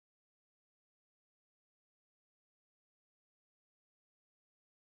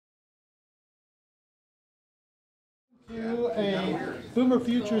To a Boomer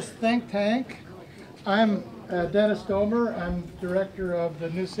Futures think tank. I'm Dennis Domer. I'm director of the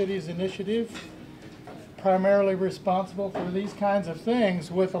New Cities Initiative, primarily responsible for these kinds of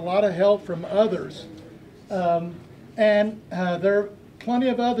things with a lot of help from others. There are plenty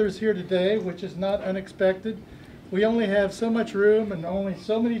of others here today, which is not unexpected. We only have so much room and only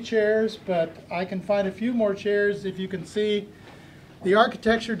so many chairs, but I can find a few more chairs. If you can see, the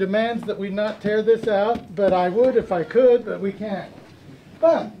architecture demands that we not tear this out, but I would if I could, but we can't.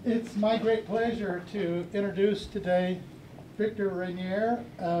 But it's my great pleasure to introduce today Victor Regnier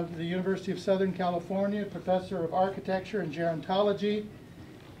of the University of Southern California, Professor of Architecture and Gerontology,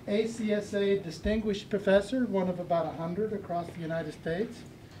 ACSA Distinguished Professor, one of about 100 across the United States,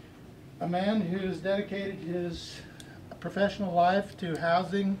 a man who's dedicated his professional life to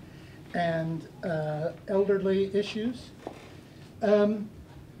housing and elderly issues.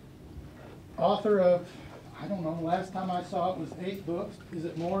 Author of, I don't know, last time I saw it was 8 books. Is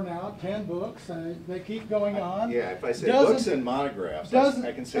it more now? 10 books. They keep going on. Yeah, if I say books and monographs,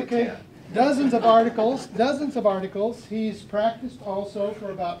 I can say okay. 10. Dozens of articles. He's practiced also for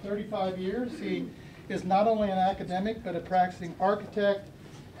about 35 years. He is not only an academic, but a practicing architect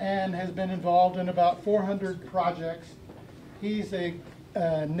and has been involved in about 400 projects. He's a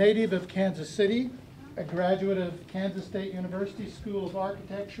native of Kansas City, a graduate of Kansas State University School of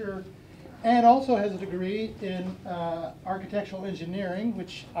Architecture, and also has a degree in architectural engineering,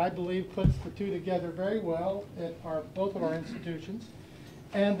 which I believe puts the two together very well at both of our institutions.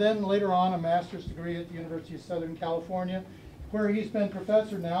 And then later on a master's degree at the University of Southern California, where he's been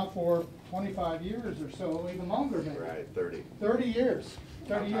professor now for 25 years or so, even longer maybe. Right, 30. 30 years.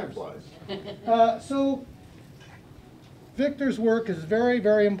 30 years. Flies. So Victor's work is very,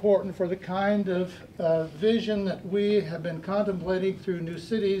 very important for the kind of vision that we have been contemplating through New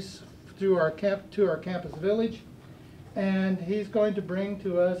Cities, through our campus village. And he's going to bring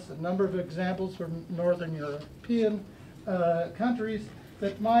to us a number of examples from Northern European countries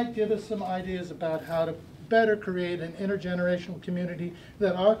that might give us some ideas about how to better create an intergenerational community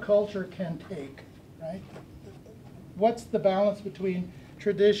that our culture can take, right? What's the balance between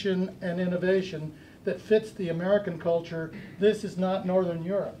tradition and innovation that fits the American culture? This is not Northern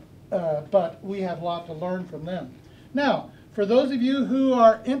Europe, but we have a lot to learn from them. Now, for those of you who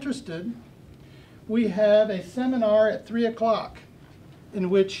are interested, we have a seminar at 3 o'clock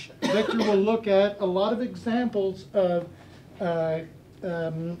in which Victor will look at a lot of examples of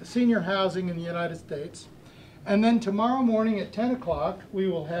senior housing in the United States. And then tomorrow morning at 10 o'clock, we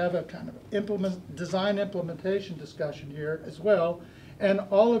will have a kind of design implementation discussion here as well. And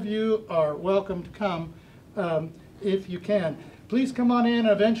all of you are welcome to come if you can. Please come on in.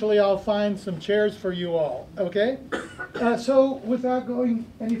 Eventually I'll find some chairs for you all, okay? So without going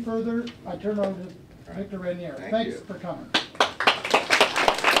any further, I turn over to Victor Regnier. Thanks for coming.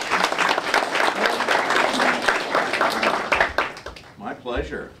 My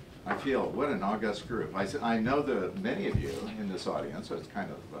pleasure. I feel, what an august group. I know many of you in this audience, so it's kind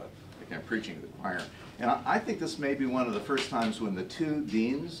of like I'm preaching to the choir. And I think this may be one of the first times when the two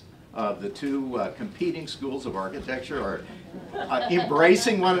deans of the two competing schools of architecture are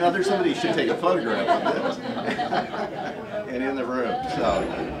embracing one another. Somebody should take a photograph of this and in the room. So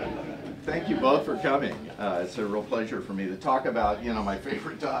thank you both for coming. It's a real pleasure for me to talk about, my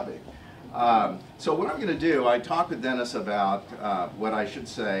favorite topic. So what I'm going to do, I talk with Dennis about what I should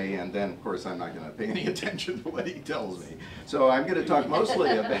say, and then of course I'm not going to pay any attention to what he tells me. So I'm going to talk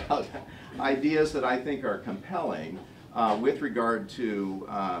mostly about ideas that I think are compelling with regard to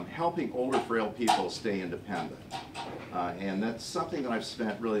helping older, frail people stay independent. And that's something that I've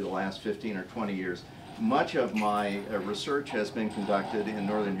spent really the last 15 or 20 years. Much of my research has been conducted in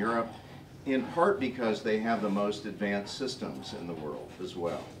Northern Europe, in part because they have the most advanced systems in the world as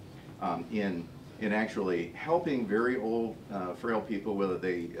well. In actually helping very old, frail people, whether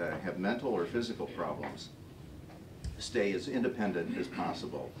they have mental or physical problems, stay as independent as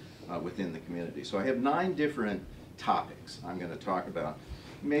possible within the community. So I have 9 different topics I'm going to talk about,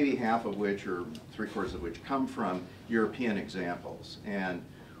 maybe half of which or 3/4 of which come from European examples. And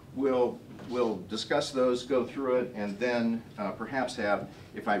we'll discuss those, go through it, and then perhaps have,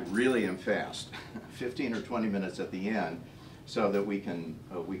 if I really am fast, 15 or 20 minutes at the end, so that we can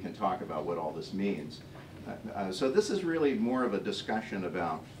talk about what all this means. So this is really more of a discussion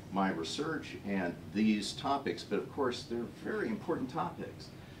about my research and these topics, but of course they're very important topics,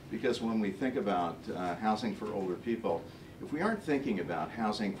 because when we think about housing for older people, if we aren't thinking about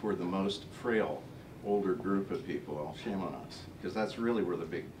housing for the most frail older group of people, well, shame on us, because that's really where the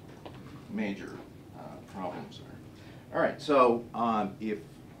big major problems are. All right, so if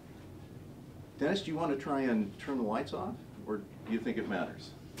Dennis, do you want to try and turn the lights off, or do you think it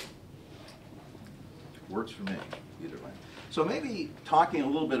matters? Works for me, either way. So maybe talking a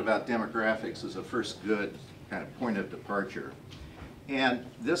little bit about demographics is a first good kind of point of departure. And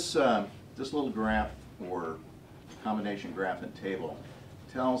this little graph, or combination graph and table,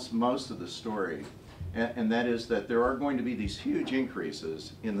 tells most of the story, and that is that there are going to be these huge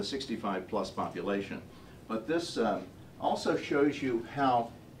increases in the 65-plus population. But this also shows you how,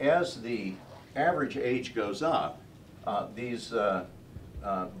 as the average age goes up, these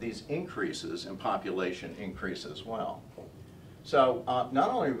increases in population increase as well. So not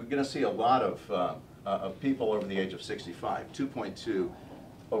only are we going to see a lot of people over the age of 65, 2.2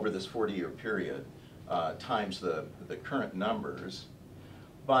 over this 40-year period, times the current numbers,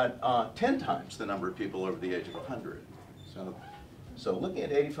 but 10 times the number of people over the age of 100. So looking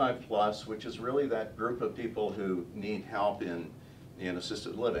at 85 plus, which is really that group of people who need help in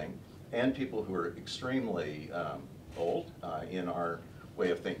assisted living, and people who are extremely old in our way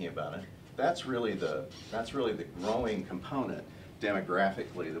of thinking about it, that's really the growing component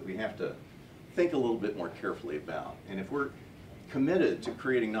demographically that we have to think a little bit more carefully about. And if we're committed to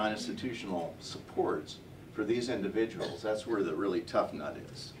creating non-institutional supports for these individuals, that's where the really tough nut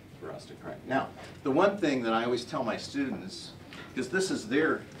is for us to crack. Now, the one thing that I always tell my students, because this is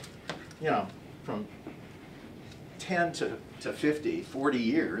their, from 10 to 50, 40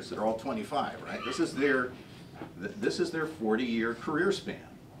 years, they're all 25, right? This is their 40-year career span,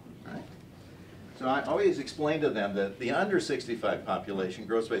 right? So I always explain to them that the under 65 population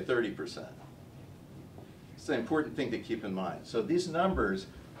grows by 30%. It's an important thing to keep in mind. So these numbers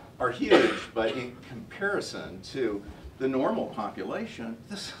are huge, but in comparison to the normal population,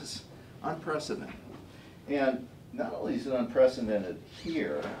 this is unprecedented. And not only is it unprecedented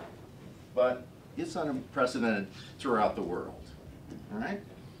here, but it's unprecedented throughout the world, all right?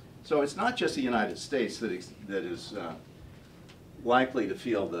 So it's not just the United States that is likely to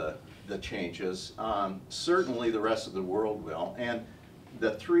feel the changes. Certainly the rest of the world will. And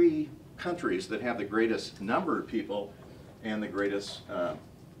the three countries that have the greatest number of people and the greatest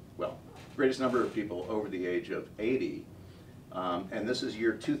number of people over the age of 80, and this is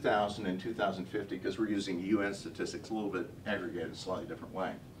year 2000 and 2050 because we're using UN statistics, a little bit aggregated, slightly different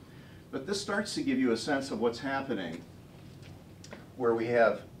way. But this starts to give you a sense of what's happening where we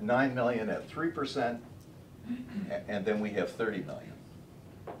have 9 million at 3%, and then we have 30 million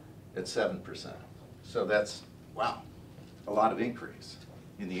at 7%. So that's, wow, a lot of increase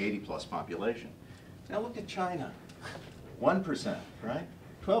in the 80-plus population. Now look at China, 1%, right?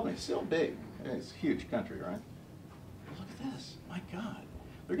 12 million, still big. It's a huge country, right? But look at this, my God.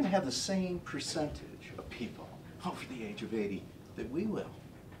 They're going to have the same percentage of people over the age of 80 that we will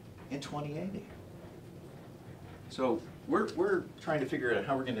in 2080. So we're trying to figure out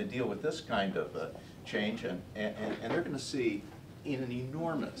how we're going to deal with this kind of change, and they're going to see an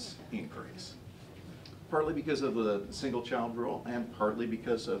enormous increase, partly because of the single-child rule and partly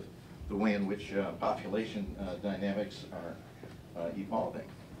because of the way in which population dynamics are evolving.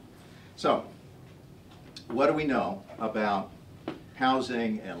 So what do we know about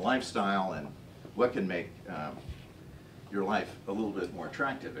housing and lifestyle, and what can make your life a little bit more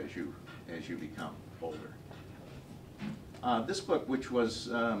attractive as you become older? This book, which was,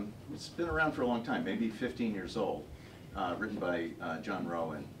 it's been around for a long time, maybe 15 years old, written by John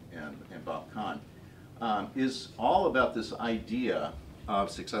Rowe and Bob Kahn, is all about this idea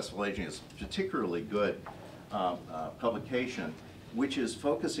of successful aging. It's a particularly good publication, which is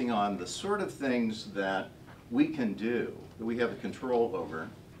focusing on the sort of things that we can do, that we have a control over,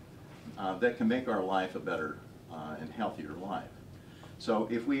 that can make our life a better and healthier life. So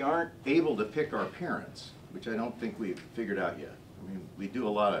if we aren't able to pick our parents, which I don't think we've figured out yet. I mean, we do a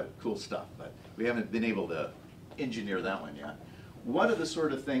lot of cool stuff, but we haven't been able to engineer that one yet. What are the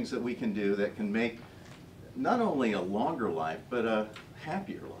sort of things that we can do that can make not only a longer life, but a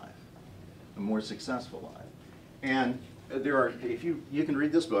happier life, a more successful life? And there are, if you can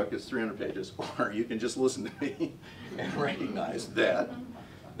read this book, it's 300 pages, or you can just listen to me and recognize that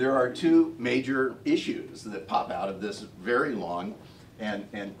there are two major issues that pop out of this very long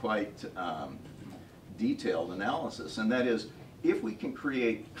and quite detailed analysis, and that is, if we can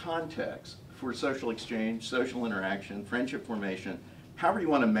create context for social exchange, social interaction, friendship formation, however you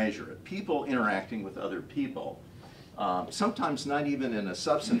want to measure it, people interacting with other people, sometimes not even in a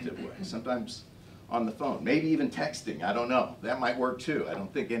substantive way, sometimes on the phone, maybe even texting, I don't know, that might work too. I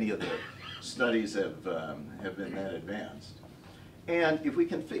don't think any of the studies have been that advanced. And if we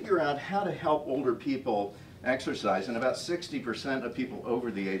can figure out how to help older people exercise, and about 60% of people over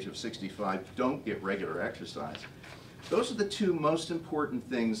the age of 65 don't get regular exercise. Those are the two most important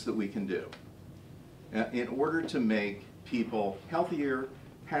things that we can do. in order to make people healthier,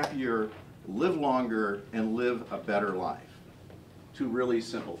 happier, live longer, and live a better life. Two really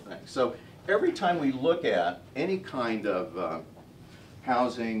simple things. So every time we look at any kind of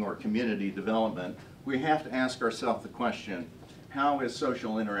housing or community development, we have to ask ourselves the question, how is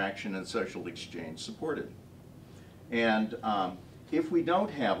social interaction and social exchange supported? And if we don't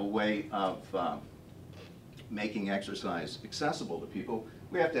have a way of making exercise accessible to people,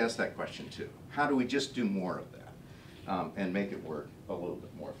 we have to ask that question too. How do we just do more of that and make it work a little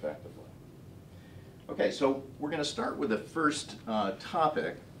bit more effectively? Okay, so we're going to start with the first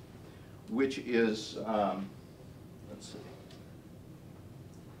topic, which is, let's see,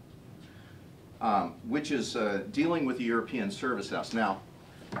 which is dealing with the European Service House. Now,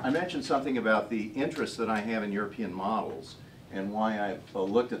 I mentioned something about the interest that I have in European models and why I've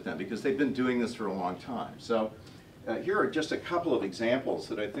looked at them, because they've been doing this for a long time. So here are just a couple of examples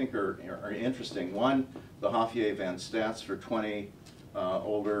that I think are interesting. One, the Hoffier van Stats for 20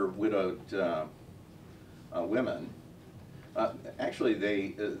 older widowed women. Actually,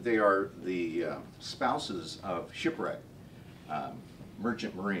 they are the spouses of shipwrecked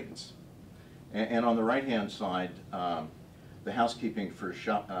merchant marines. And on the right-hand side, the housekeeping for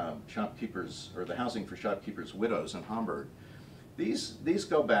shopkeepers, or the housing for shopkeepers' widows in Hamburg. These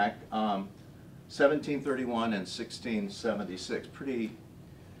go back 1731 and 1676, pretty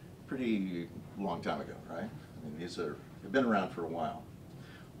long time ago, right? I mean, they've been around for a while.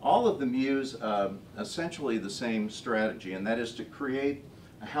 All of them use essentially the same strategy, and that is to create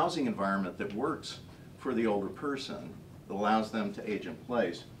a housing environment that works for the older person, that allows them to age in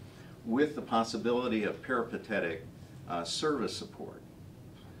place, with the possibility of peripatetic service support,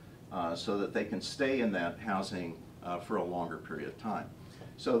 so that they can stay in that housing for a longer period of time.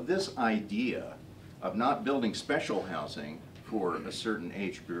 So this idea of not building special housing for a certain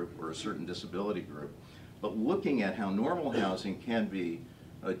age group or a certain disability group, but looking at how normal housing can be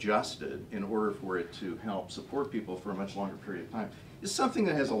adjusted in order for it to help support people for a much longer period of time, is something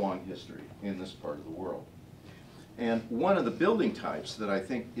that has a long history in this part of the world. And one of the building types that I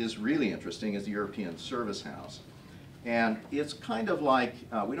think is really interesting is the European Service House. And it's kind of like,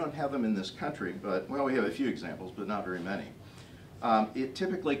 we don't have them in this country, but, well, we have a few examples, but not very many. It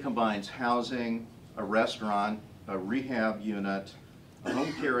typically combines housing, a restaurant, a rehab unit, a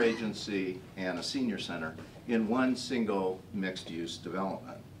home care agency, and a senior center in one single mixed-use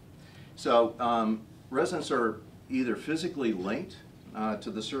development. So residents are either physically linked to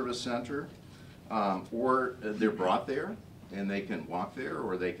the service center, or they're brought there, and they can walk there,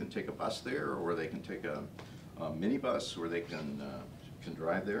 or they can take a bus there, or they can take a minibus, or they can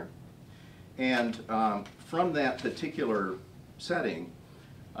drive there. And from that particular setting,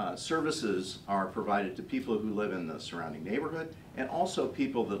 services are provided to people who live in the surrounding neighborhood, and also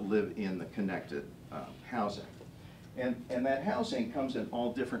people that live in the connected housing. And that housing comes in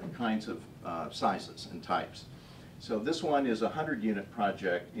all different kinds of sizes and types. So this one is a 100-unit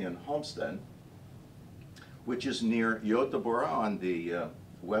project in Halmstad, which is near Göteborg on the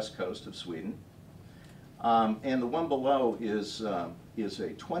west coast of Sweden. And the one below is a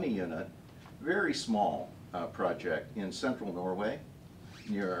 20-unit, very small project in central Norway,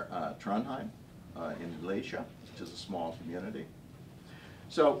 near Trondheim in Malaysia, which is a small community.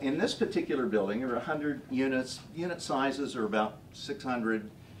 So in this particular building, there are 100 units. Unit sizes are about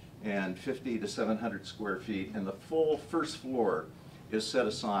 650 to 700 square feet, and the full first floor is set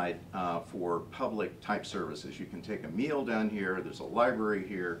aside for public type services. You can take a meal down here, there's a library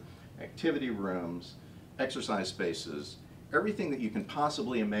here, activity rooms, exercise spaces. Everything that you can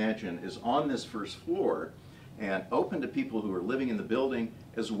possibly imagine is on this first floor and open to people who are living in the building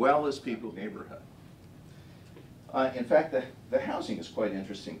as well as people in the neighborhood. In fact, the housing is quite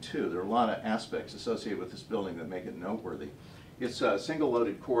interesting too. There are a lot of aspects associated with this building that make it noteworthy. It's a single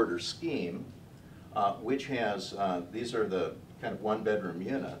loaded corridor scheme, which has, these are the kind of one-bedroom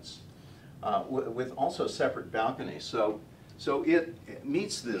units, with also separate balconies. So it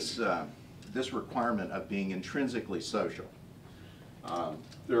meets this, this requirement of being intrinsically social.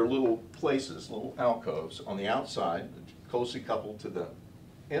 There are little places, little alcoves on the outside, closely coupled to the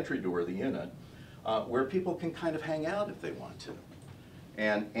entry door of the unit, where people can kind of hang out if they want to.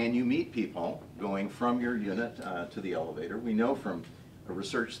 And you meet people going from your unit to the elevator. We know from a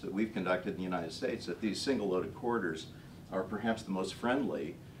research that we've conducted in the United States that these single loaded corridors are perhaps the most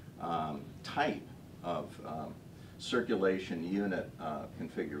friendly type of circulation unit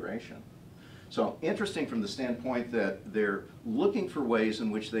configuration. So interesting from the standpoint that they're looking for ways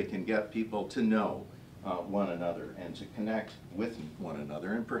in which they can get people to know one another and to connect with one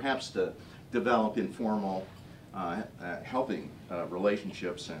another, and perhaps to develop informal helping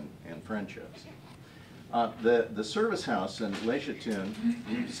relationships and friendships. The service house in Le Chatoun,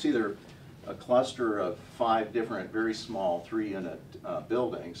 you can see there a cluster of 5 different, very small 3-unit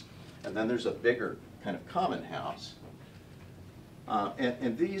buildings, and then there's a bigger kind of common house.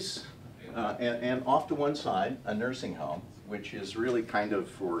 And these, and off to one side, a nursing home, which is really kind of,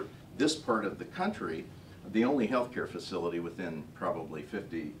 for this part of the country, the only healthcare facility within probably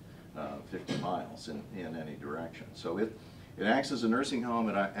 50 miles in any direction. So it acts as a nursing home,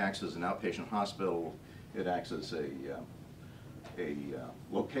 it acts as an outpatient hospital, it acts as a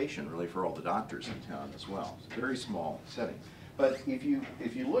location really for all the doctors in town as well. It's a very small setting. But if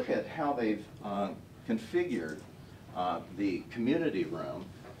you look at how they've configured the community room,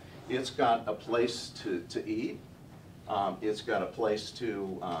 it's got a place to eat, it's got a place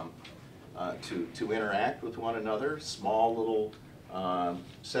to interact with one another, small little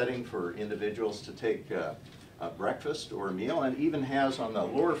setting for individuals to take breakfast or a meal, and even has on the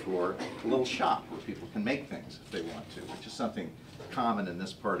lower floor a little shop where people can make things if they want to, which is something common in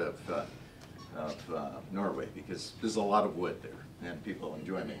this part of Norway, because there's a lot of wood there and people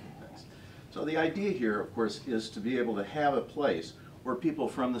enjoy making things. So the idea here, of course, is to be able to have a place where people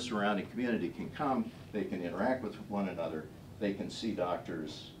from the surrounding community can come, they can interact with one another, they can see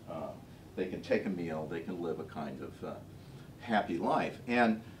doctors, they can take a meal, they can live a kind of happy life.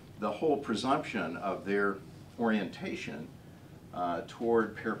 And the whole presumption of their orientation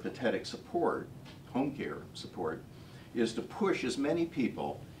toward peripatetic support, home care support, is to push as many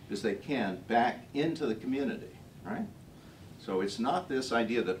people as they can back into the community, right? So it's not this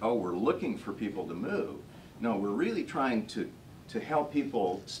idea that, oh, we're looking for people to move. No, we're really trying to help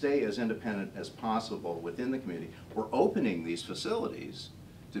people stay as independent as possible within the community. We're opening these facilities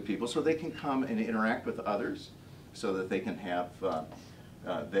to people so they can come and interact with others, so that they can have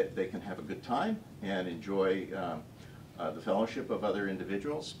they can have a good time and enjoy the fellowship of other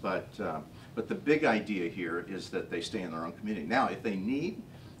individuals. But the big idea here is that they stay in their own community. Now, if they need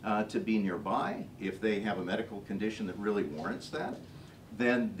to be nearby, if they have a medical condition that really warrants that,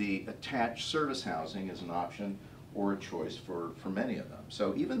 then the attached service housing is an option or a choice for many of them.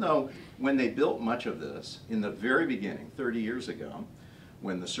 So even though when they built much of this in the very beginning, 30 years ago,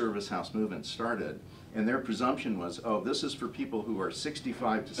 when the service house movement started, and their presumption was, oh, this is for people who are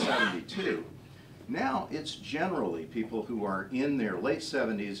 65 to 72, now it's generally people who are in their late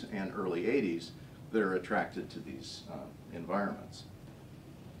 70s and early 80s that are attracted to these environments.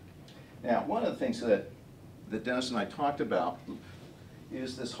 Now, one of the things that Dennis and I talked about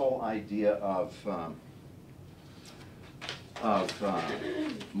is this whole idea of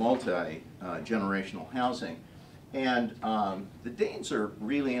multi-generational housing. And the Danes are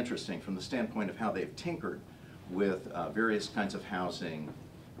really interesting from the standpoint of how they've tinkered with various kinds of housing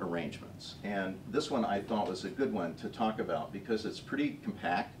arrangements. And this one I thought was a good one to talk about because it's pretty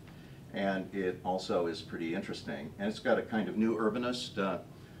compact and it also is pretty interesting. And it's got a kind of new urbanist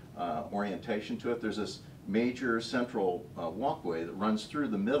orientation to it. There's this major central walkway that runs through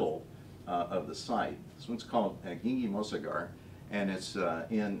the middle of the site. This one's called Gingi Mosagar, and it's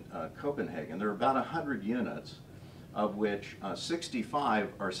in Copenhagen. There are about 100 units, of which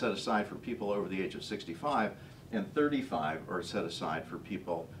 65 are set aside for people over the age of 65, and 35 are set aside for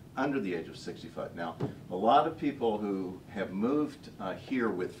people under the age of 65. Now, a lot of people who have moved here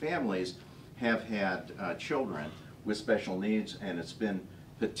with families have had children with special needs, and it's been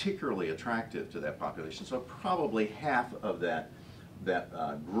particularly attractive to that population. So probably half of that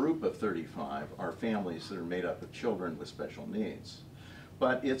group of 35 are families that are made up of children with special needs.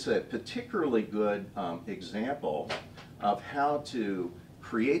 But it's a particularly good example of how to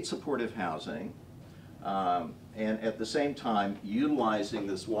create supportive housing and at the same time utilizing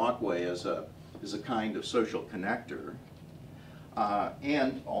this walkway as a kind of social connector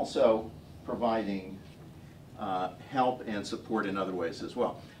and also providing help and support in other ways as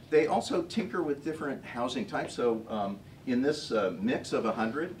well. They also tinker with different housing types. So in this mix of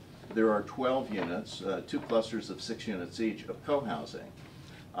 100, there are 12 units, 2 clusters of 6 units each of co-housing,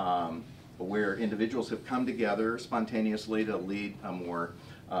 where individuals have come together spontaneously to lead a more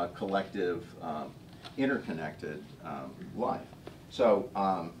collective, interconnected life. So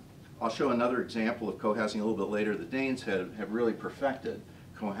I'll show another example of co-housing a little bit later. The Danes have really perfected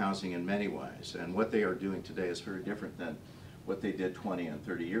co-housing in many ways, and what they are doing today is very different than what they did 20 and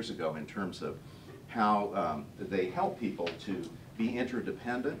 30 years ago in terms of how they help people to be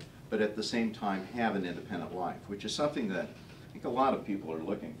interdependent, but at the same time have an independent life, which is something that I think a lot of people are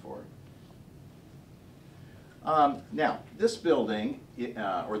looking for. Now, this building,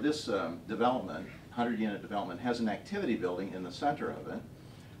 or this development, 100-unit development, has an activity building in the center of it.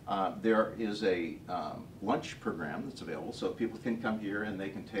 There is a lunch program that's available, so people can come here and they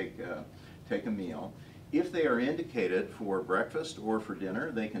can take a meal. If they are indicated for breakfast or for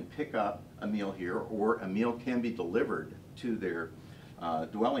dinner, they can pick up a meal here, or a meal can be delivered to their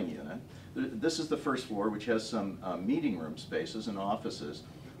dwelling unit. This is the first floor, which has some meeting room spaces and offices.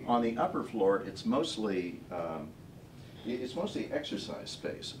 On the upper floor, it's mostly exercise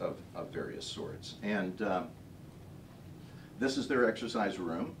space of various sorts. And this is their exercise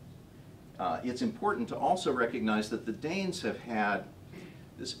room. It's important to also recognize that the Danes have had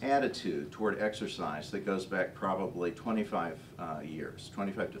this attitude toward exercise that goes back probably 25 years,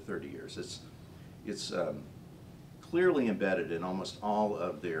 25 to 30 years. It's clearly embedded in almost all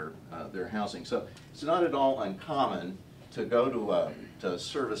of their housing. So it's not at all uncommon to go to a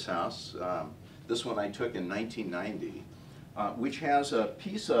service house. This one I took in 1990, which has a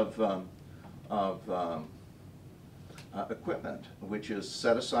piece of equipment which is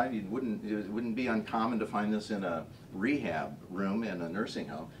set aside. It wouldn't be uncommon to find this in a rehab room in a nursing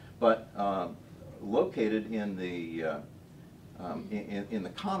home, but located in the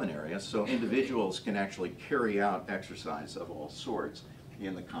common area, so individuals can actually carry out exercise of all sorts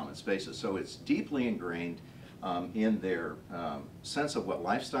in the common spaces. So it's deeply ingrained in their sense of what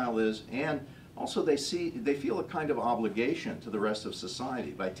lifestyle is, and also they feel a kind of obligation to the rest of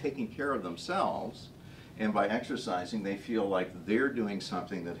society. By taking care of themselves and by exercising, they feel like they're doing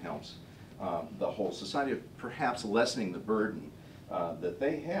something that helps the whole society, perhaps lessening the burden that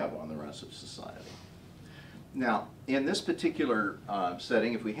they have on the rest of society. Now, in this particular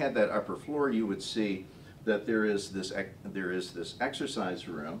setting, if we had that upper floor, you would see that there is this exercise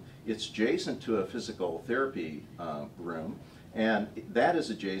room. It's adjacent to a physical therapy room, and that is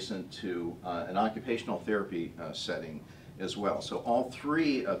adjacent to an occupational therapy setting as well. So all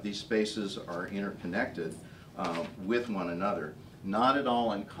three of these spaces are interconnected with one another. Not at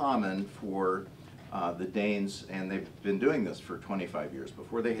all uncommon for the Danes, and they've been doing this for 25 years,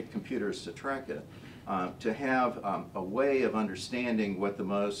 before they had computers to track it, to have a way of understanding what the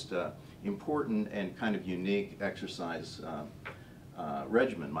most important and kind of unique exercise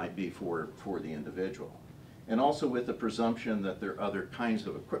regimen might be for the individual. And also with the presumption that there are other kinds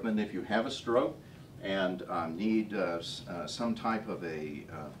of equipment. If you have a stroke and need some type of a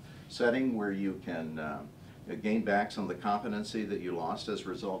setting where you can gain back some of the competency that you lost as a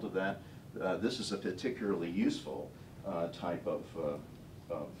result of that, this is a particularly useful type of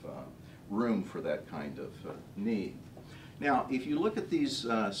room for that kind of need. Now, if you look at these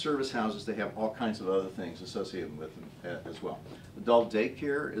service houses, they have all kinds of other things associated with them as well. Adult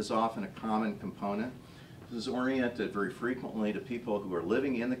daycare is often a common component. This is oriented very frequently to people who are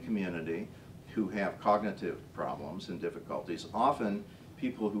living in the community who have cognitive problems and difficulties, often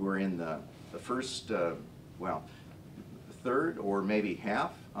people who are in the first, third or maybe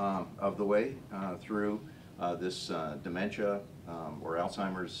half of the way through this dementia or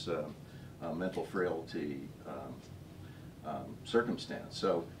Alzheimer's mental frailty circumstance.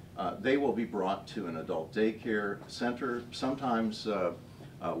 So they will be brought to an adult daycare center, sometimes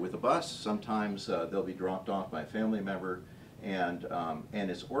with a bus, sometimes they'll be dropped off by a family member, and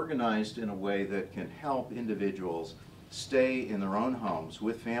it's organized in a way that can help individuals stay in their own homes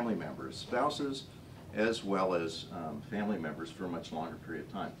with family members, spouses, as well as family members for a much longer period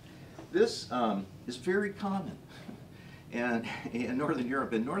of time. This is very common and in Northern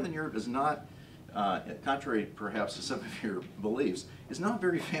Europe, and Northern Europe is not, contrary perhaps to some of your beliefs, is not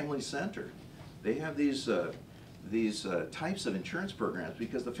very family-centered. They have these types of insurance programs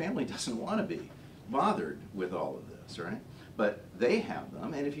because the family doesn't want to be bothered with all of this, right? But they have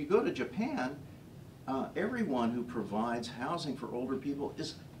them, and if you go to Japan, everyone who provides housing for older people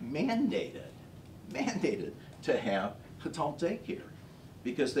is mandated to have adult daycare,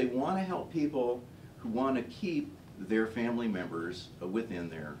 because they want to help people who want to keep their family members within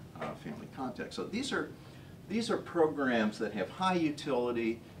their family context. So these are programs that have high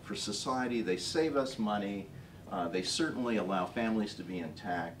utility for society. They save us money. They certainly allow families to be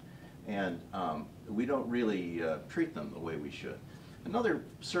intact, and we don't really treat them the way we should. Another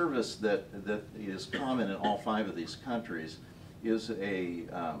service that is common in all 5 of these countries is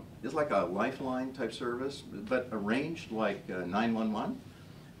like a lifeline type service, but arranged like 911,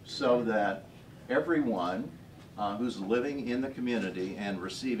 so that everyone who's living in the community and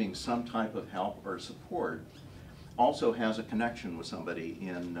receiving some type of help or support also has a connection with somebody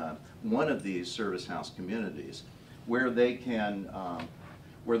in one of these service house communities, where they can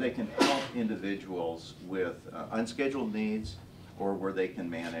help individuals with unscheduled needs, or where they can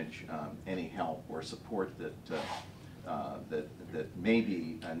manage any help or support that may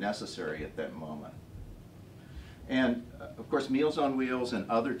be necessary at that moment. And of course, Meals on Wheels and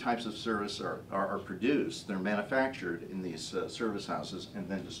other types of service are produced. They're manufactured in these service houses and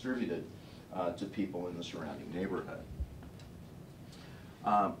then distributed to people in the surrounding neighborhood.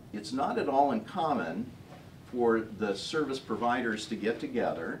 It's not at all uncommon for the service providers to get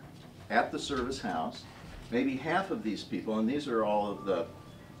together at the service house. Maybe half of these people, and these are all of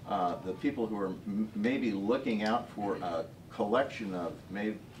the people who are maybe looking out for a collection of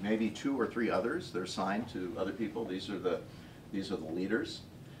maybe 2 or 3 others. They're assigned to other people. These are the leaders.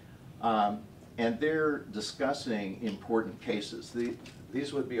 And they're discussing important cases.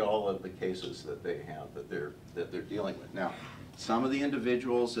 These would be all of the cases that they have that they're dealing with. Now, some of the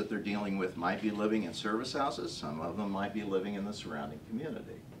individuals that they're dealing with might be living in service houses. Some of them might be living in the surrounding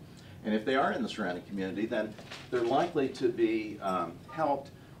community. And if they are in the surrounding community, then they're likely to be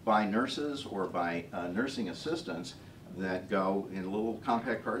helped by nurses or by nursing assistants that go in little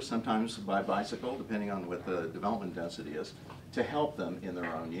compact cars, sometimes by bicycle, depending on what the development density is, to help them in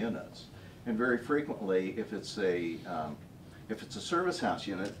their own units. And very frequently, if it's a service house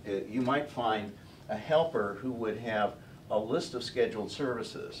unit, you might find a helper who would have a list of scheduled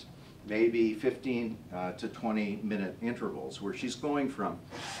services, maybe 15 to 20-minute intervals, where she's going from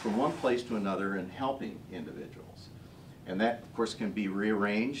one place to another and helping individuals. And that, of course, can be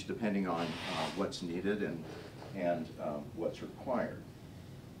rearranged depending on what's needed and what's required.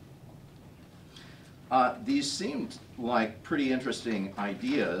 These seemed like pretty interesting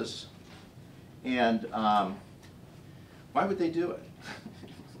ideas, and why would they do it?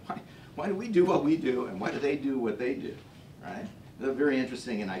 Why do we do what we do, and why do they do what they do, right? It's a very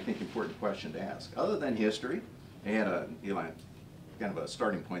interesting and I think important question to ask. Other than history, they had kind of a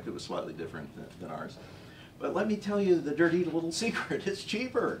starting point that was slightly different than ours. But let me tell you the dirty little secret, it's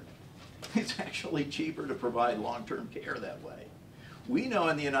cheaper. It's actually cheaper to provide long-term care that way. We know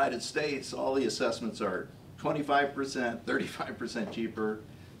in the United States all the assessments are 25%, 35% cheaper.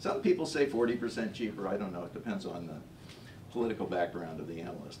 Some people say 40% cheaper. I don't know. It depends on the political background of the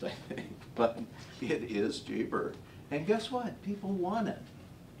analyst, I think. But it is cheaper. And guess what? People want it.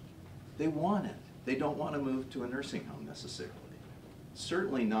 They want it. They don't want to move to a nursing home necessarily.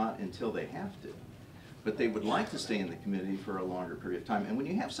 Certainly not until they have to. But they would like to stay in the community for a longer period of time. And when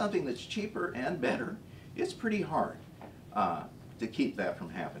you have something that's cheaper and better, it's pretty hard to keep that from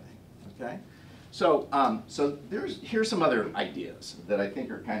happening, okay? So, here's some other ideas that I think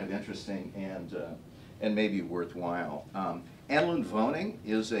are kind of interesting and maybe worthwhile. Anlund-Woning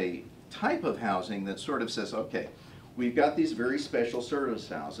is a type of housing that sort of says, okay, we've got these very special service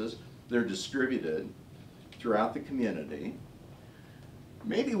houses. They're distributed throughout the community.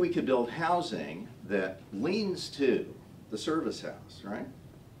 Maybe we could build housing that leans to the service house, right?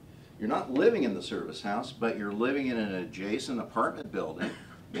 You're not living in the service house, but you're living in an adjacent apartment building,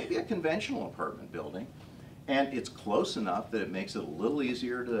 maybe a conventional apartment building, and it's close enough that it makes it a little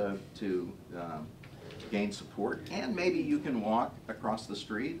easier to gain support, and maybe you can walk across the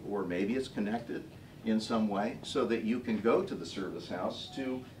street, or maybe it's connected in some way so that you can go to the service house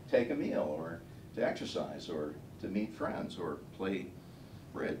to take a meal, or to exercise, or to meet friends, or play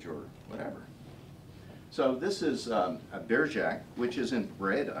bridge, or whatever. So this is a Bergijk, which is in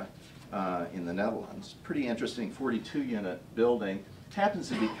Breda, in the Netherlands. Pretty interesting 42-unit building. Happens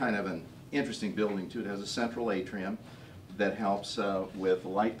to be kind of an interesting building too. It has a central atrium that helps with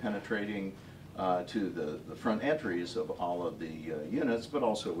light penetrating to the front entries of all of the units, but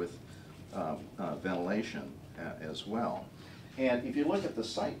also with ventilation as well. And if you look at the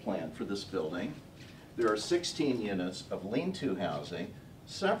site plan for this building, there are 16 units of lean-to housing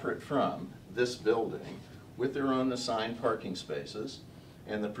separate from this building with their own assigned parking spaces.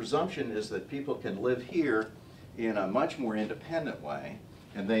 And the presumption is that people can live here in a much more independent way,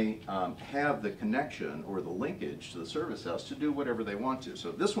 and they have the connection or the linkage to the service house to do whatever they want to.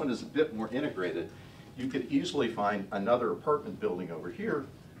 So this one is a bit more integrated. You could easily find another apartment building over here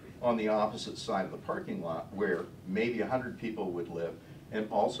on the opposite side of the parking lot where maybe 100 people would live and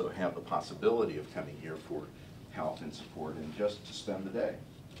also have the possibility of coming here for help and support and just to spend the day.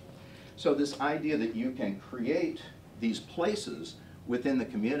 So this idea that you can create these places within the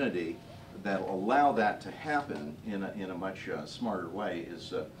community that allow that to happen in a much smarter way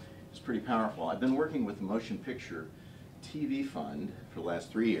is pretty powerful. I've been working with the Motion Picture TV Fund for the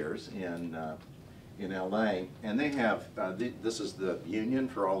last 3 years in LA, and they have, this is the union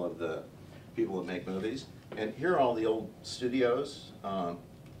for all of the people that make movies, and here are all the old studios,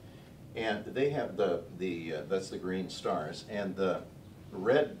 and they have that's the green stars, and the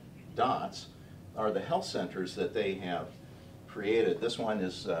red dots are the health centers that they have created. This one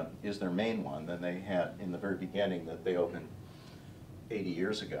is their main one that they had in the very beginning that they opened 80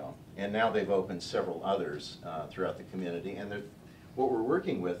 years ago. And now they've opened several others throughout the community. And what we're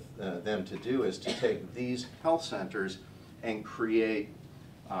working with them to do is to take these health centers and create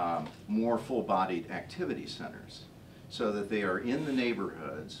more full-bodied activity centers so that they are in the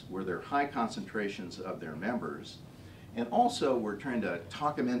neighborhoods where there are high concentrations of their members. And also, we're trying to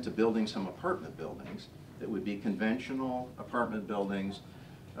talk them into building some apartment buildings that would be conventional apartment buildings,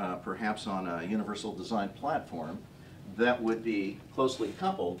 perhaps on a universal design platform, that would be closely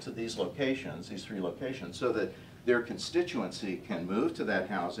coupled to these locations, these three locations, so that their constituency can move to that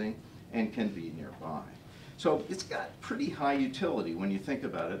housing and can be nearby. So it's got pretty high utility when you think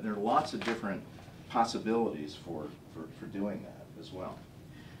about it. There are lots of different possibilities for doing that as well.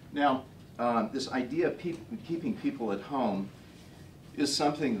 Now, this idea of keeping people at home is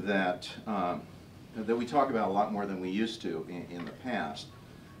something that, that we talk about a lot more than we used to in the past,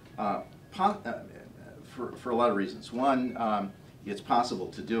 for a lot of reasons. One, it's possible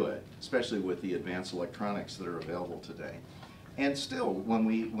to do it, especially with the advanced electronics that are available today. And still, when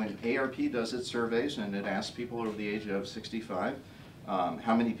ARP does its surveys and it asks people over the age of 65,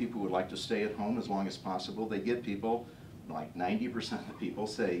 how many people would like to stay at home as long as possible, they get people, like 90% of the people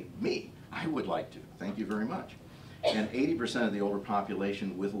say, me, I would like to, thank you very much. And 80% of the older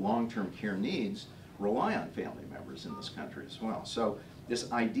population with long-term care needs rely on family members in this country as well. So this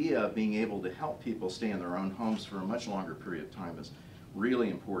idea of being able to help people stay in their own homes for a much longer period of time is really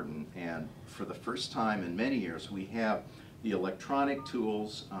important. And for the first time in many years, we have the electronic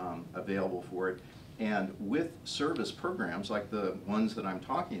tools available for it. And with service programs like the ones that I'm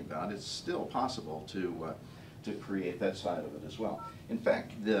talking about, it's still possible to create that side of it as well. In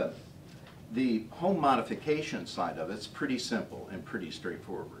fact, the home modification side of it's pretty simple and pretty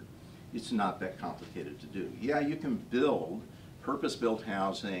straightforward. It's not that complicated to do. Yeah, you can build purpose-built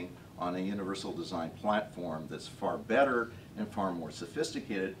housing on a universal design platform that's far better and far more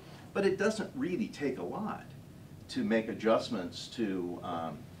sophisticated, but it doesn't really take a lot to make adjustments to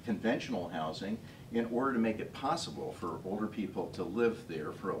conventional housing in order to make it possible for older people to live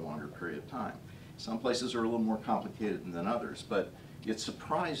there for a longer period of time. Some places are a little more complicated than others, but it's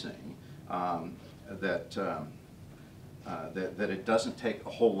surprising that it doesn't take a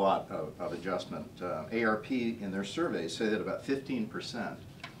whole lot of adjustment. ARP in their surveys say that about 15%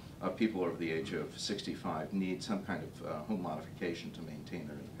 of people over the age of 65 need some kind of home modification to maintain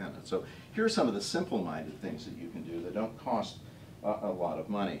their independence. So here are some of the simple-minded things that you can do that don't cost a lot of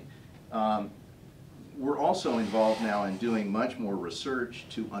money. We're also involved now in doing much more research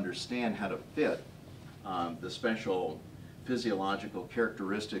to understand how to fit the special physiological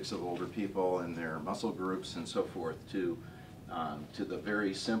characteristics of older people and their muscle groups and so forth to the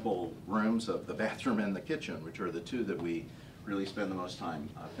very simple rooms of the bathroom and the kitchen, which are the two that we really spend the most time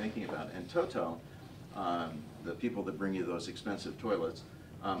thinking about. And Toto, the people that bring you those expensive toilets,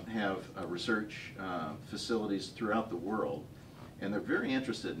 have research facilities throughout the world, and they're very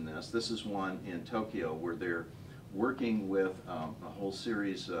interested in this. This is one in Tokyo where they're working with a whole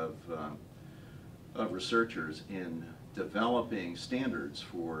series of researchers in developing standards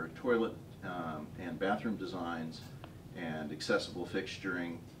for toilet and bathroom designs and accessible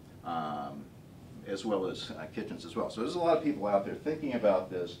fixturing, as well as kitchens as well. So there's a lot of people out there thinking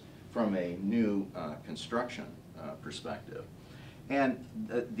about this from a new construction perspective. And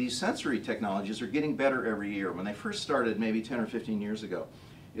these sensory technologies are getting better every year. When they first started maybe 10 or 15 years ago,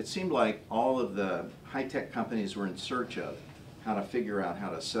 it seemed like all of the high-tech companies were in search of how to figure out how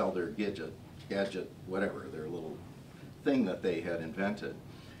to sell their gadget, whatever, their little thing that they had invented.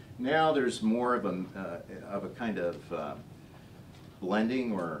 Now there's more of a kind of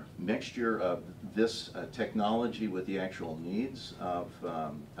blending or mixture of this technology with the actual needs of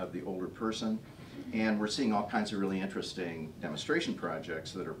the older person. And we're seeing all kinds of really interesting demonstration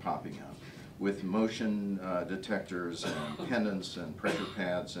projects that are popping up with motion detectors and pendants and pressure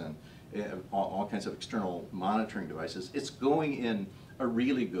pads and all kinds of external monitoring devices. It's going in a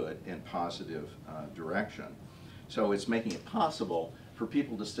really good and positive direction. So it's making it possible for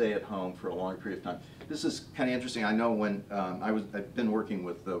people to stay at home for a longer period of time. This is kind of interesting. I know when I've been working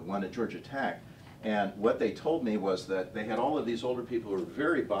with the one at Georgia Tech, and what they told me was that they had all of these older people who were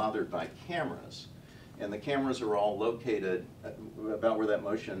very bothered by cameras, and the cameras are all located about where that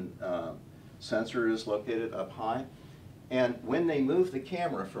motion sensor is located up high. And when they moved the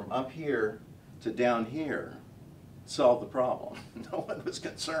camera from up here to down here, solved the problem. No one was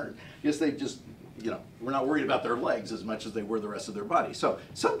concerned because they just, we're not worried about their legs as much as they were the rest of their body. So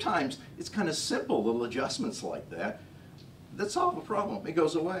sometimes it's kind of simple little adjustments like that solve a problem. It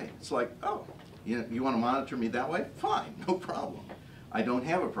goes away. It's like, oh, you want to monitor me that way? Fine, no problem. I don't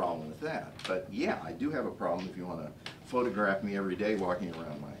have a problem with that. But yeah, I do have a problem if you want to photograph me every day walking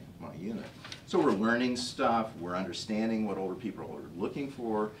around my unit. So we're learning stuff, we're understanding what older people are looking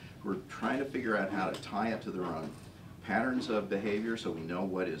for, we're trying to figure out how to tie it to their own patterns of behavior, so we know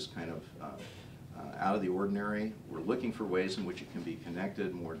what is kind of out of the ordinary. We're looking for ways in which it can be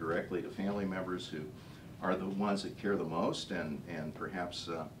connected more directly to family members who are the ones that care the most and perhaps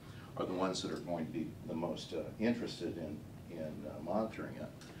are the ones that are going to be the most interested in monitoring it,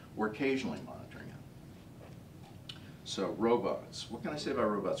 or occasionally monitoring it. So robots. What can I say about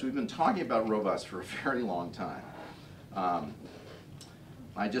robots? We've been talking about robots for a very long time.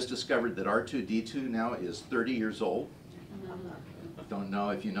 I just discovered that R2-D2 now is 30 years old. Don't know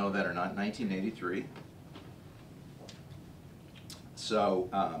if you know that or not, 1983. So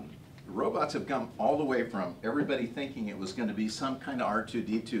robots have come all the way from everybody thinking it was going to be some kind of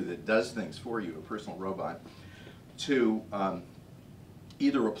R2-D2 that does things for you, a personal robot, to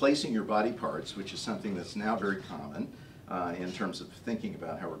either replacing your body parts, which is something that's now very common in terms of thinking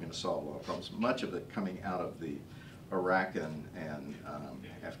about how we're going to solve a lot of problems, much of it coming out of the Iraq and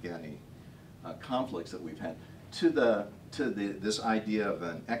Afghani conflicts that we've had, to this idea of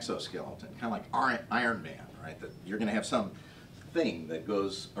an exoskeleton, kind of like Iron Man, right? That you're going to have some thing that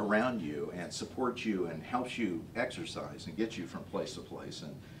goes around you and supports you and helps you exercise and gets you from place to place,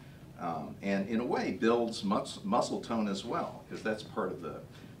 and in a way builds muscle tone as well, because that's part of the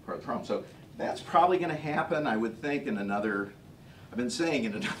problem. So that's probably going to happen, I would think, in another, I've been saying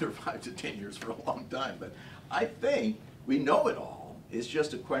in another 5 to 10 years for a long time, but I think we know it all. It's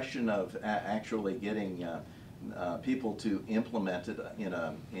just a question of actually getting people to implement it in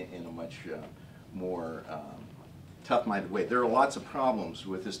a much more tough-minded way. There are lots of problems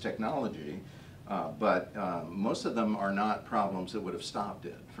with this technology, but most of them are not problems that would have stopped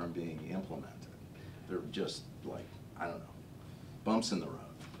it from being implemented. They're just like, I don't know, bumps in the road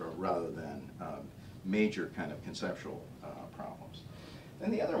rather than major kind of conceptual problems.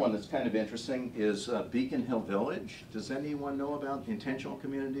 And the other one that's kind of interesting is Beacon Hill Village. Does anyone know about intentional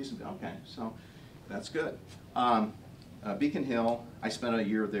communities? Okay, so that's good. Beacon Hill, I spent a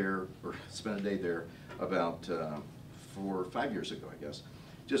year there, or spent a day there about 4 or 5 years ago, I guess.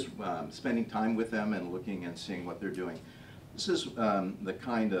 Just spending time with them and looking and seeing what they're doing. This is the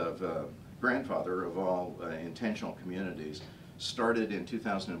kind of grandfather of all intentional communities. Started in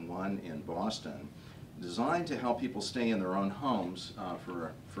 2001 in Boston, designed to help people stay in their own homes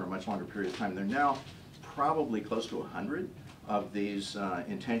for a much longer period of time. They're now probably close to 100 of these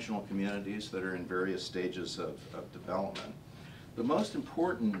intentional communities that are in various stages of development. The most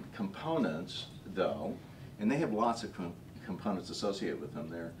important components, though, and they have lots of components associated with them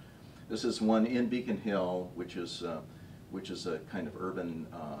there. This is one in Beacon Hill, which is a kind of urban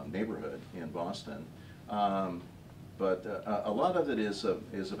neighborhood in Boston. But a lot of it is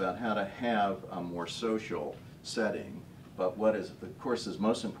about how to have a more social setting. But what is, of course, is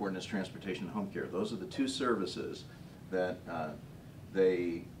most important is transportation and home care. Those are the two services that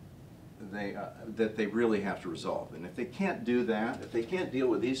they really have to resolve. And if they can't do that, if they can't deal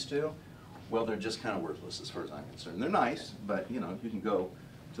with these two, well, they're just kind of worthless as far as I'm concerned. They're nice, but you know, you can go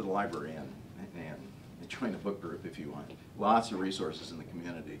to the library and join a book group if you want. Lots of resources in the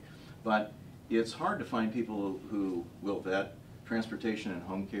community. But it's hard to find people who will vet transportation and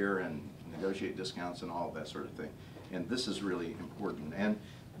home care and negotiate discounts and all of that sort of thing. And this is really important. And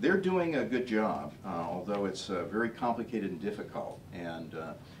they're doing a good job, although it's very complicated and difficult. And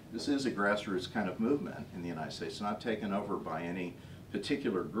this is a grassroots kind of movement in the United States, not taken over by any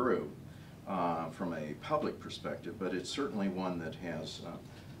particular group from a public perspective, but it's certainly one that has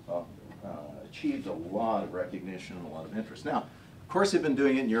achieved a lot of recognition and a lot of interest. Now, of course, they've been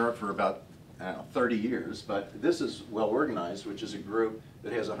doing it in Europe for about 30 years, but this is Well Organized, which is a group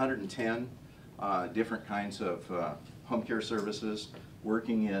that has 110 different kinds of home care services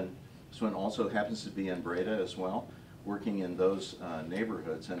working in, this one also happens to be in Breda as well, working in those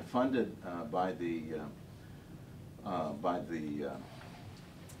neighborhoods and funded by the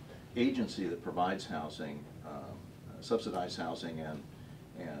agency that provides housing, subsidized housing and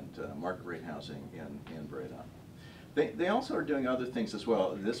market rate housing in Breda. They also are doing other things as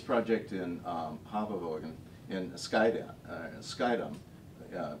well. This project in Havavogen, in Skydam,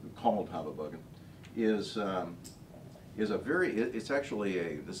 called Havavogen, is a very, it's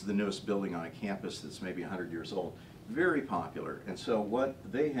actually this is the newest building on a campus that's maybe 100 years old, very popular. And so what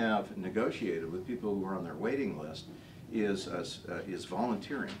they have negotiated with people who are on their waiting list is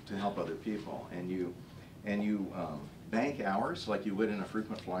volunteering to help other people. And you bank hours like you would in a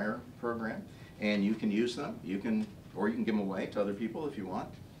frequent flyer program, and you can use them. Or you can give them away to other people if you want.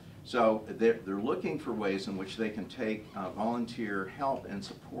 So they're looking for ways in which they can take volunteer help and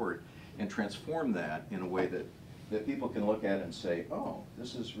support and transform that in a way that people can look at and say, oh,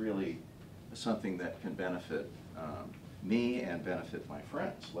 this is really something that can benefit me and benefit my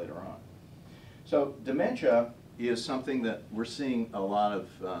friends later on. So dementia is something that we're seeing a lot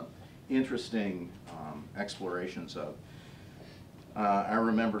of interesting explorations of. I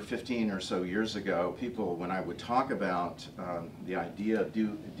remember 15 or so years ago, people, when I would talk about the idea of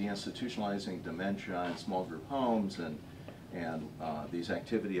deinstitutionalizing dementia in small group homes and these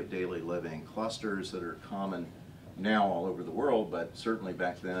activity of daily living clusters that are common now all over the world, but certainly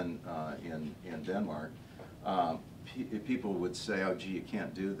back then in Denmark, people would say, oh gee, you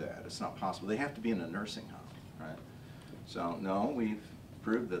can't do that, it's not possible. They have to be in a nursing home, right? So no, we've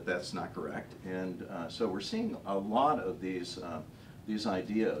proved that that's not correct, and so we're seeing a lot of these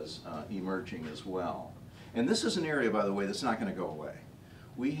ideas emerging as well. And this is an area, by the way, that's not going to go away.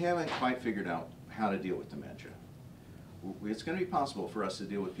 We haven't quite figured out how to deal with dementia. It's going to be possible for us to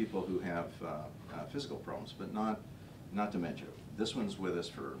deal with people who have physical problems, but not dementia. This one's with us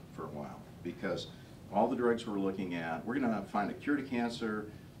for a while, because all the drugs we're looking at, we're going to find a cure to cancer,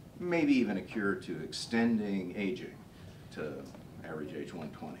 maybe even a cure to extending aging to average age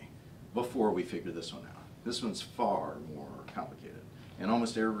 120, before we figure this one out. This one's far more complicated. And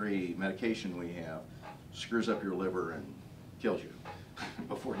almost every medication we have screws up your liver and kills you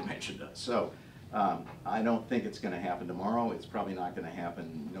before dementia does. So I don't think it's going to happen tomorrow. It's probably not going to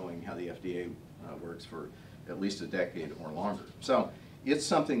happen, knowing how the FDA works, for at least a decade or longer. So it's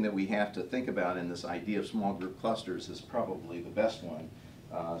something that we have to think about, and this idea of small group clusters is probably the best one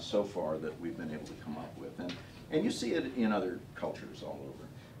so far that we've been able to come up with. And you see it in other cultures all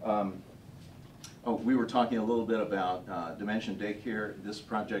over. We were talking a little bit about dementia daycare. This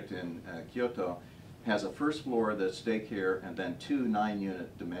project in Kyoto has a first floor that's daycare and then 2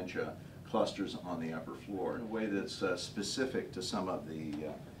 9-unit dementia clusters on the upper floor in a way that's specific to some of the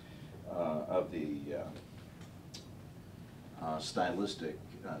stylistic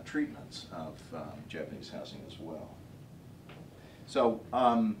treatments of Japanese housing as well. So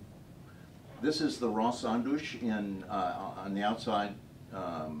this is the Rosandush on the outside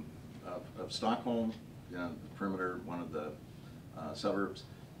of Stockholm, the perimeter, one of the suburbs.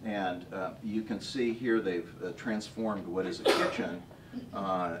 And you can see here they've transformed what is a kitchen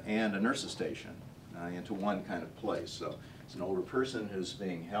and a nurse's station into one kind of place. So it's an older person who's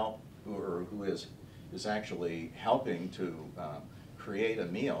being helped, or who is actually helping to create a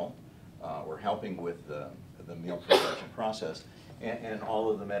meal, or helping with the meal production process, and all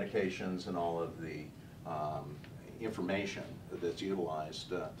of the medications and all of the information that's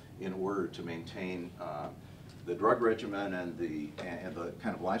utilized in order to maintain the drug regimen and the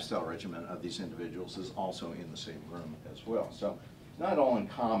kind of lifestyle regimen of these individuals is also in the same room as well. So it's not all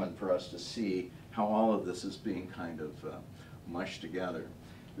uncommon for us to see how all of this is being kind of mushed together.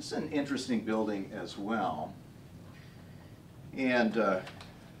 This is an interesting building as well. And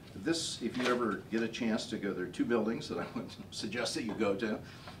this, if you ever get a chance to go, there are 2 buildings that I would suggest that you go to.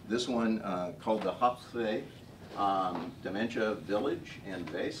 This one called the Hapsve Dementia Village in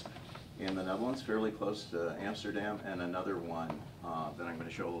Weesp in the Netherlands, fairly close to Amsterdam, and another one that I'm going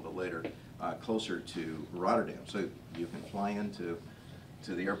to show a little bit later, closer to Rotterdam. So you can fly into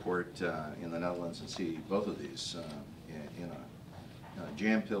the airport in the Netherlands and see both of these in a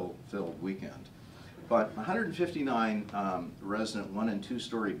jam-filled weekend. But 159 resident 1- and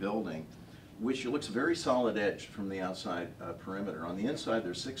 2-story building, which looks very solid edged from the outside perimeter. On the inside,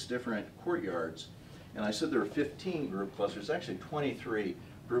 there's 6 different courtyards, and I said there are 15 group clusters, actually 23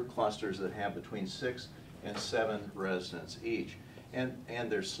 group clusters that have between 6 and 7 residents each. And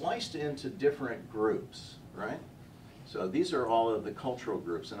they're sliced into different groups, right? So these are all of the cultural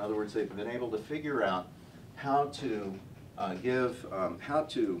groups. In other words, they've been able to figure out how to how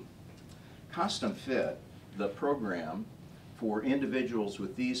to custom fit the program for individuals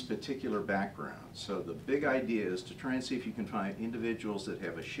with these particular backgrounds. So the big idea is to try and see if you can find individuals that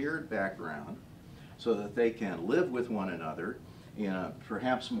have a shared background so that they can live with one another in a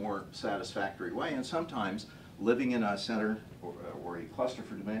perhaps more satisfactory way. And sometimes living in a center or a cluster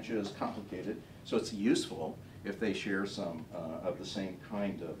for dementia is complicated, so it's useful if they share some of the same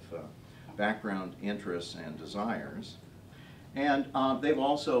kind of background, interests, and desires. And they've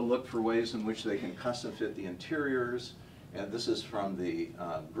also looked for ways in which they can custom fit the interiors. And this is from the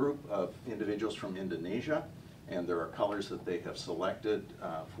group of individuals from Indonesia. And there are colors that they have selected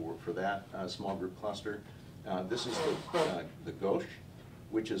for that small group cluster. This is the Gauche,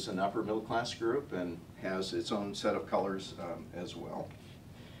 which is an upper middle class group and has its own set of colors as well.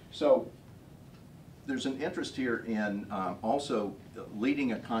 So there's an interest here in also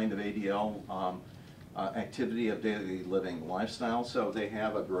leading a kind of ADL activity of daily living lifestyle. So they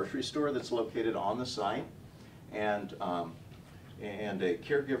have a grocery store that's located on the site, and a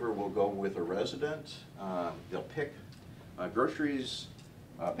caregiver will go with a resident. They'll pick groceries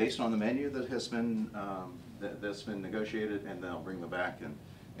based on the menu that has been that's been negotiated, and they'll bring them back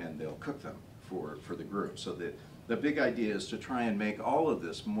and they'll cook them for the group. So the big idea is to try and make all of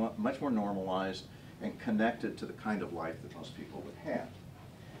this much more normalized and connected to the kind of life that most people would have.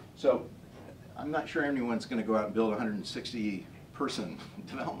 So I'm not sure anyone's going to go out and build a 160-person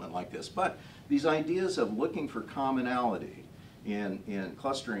development like this, but these ideas of looking for commonality in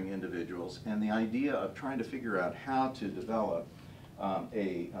clustering individuals, and the idea of trying to figure out how to develop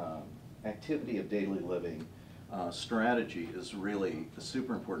a activity of daily living strategy is really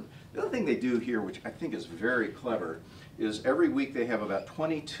super important. The other thing they do here, which I think is very clever, is every week they have about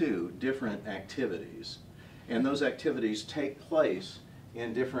 22 different activities, and those activities take place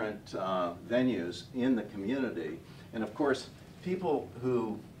in different venues in the community. And of course, people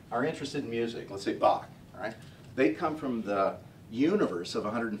who are interested in music, let's say Bach, right? They come from the universe of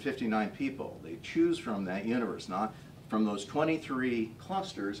 159 people. They choose from that universe, not from those 23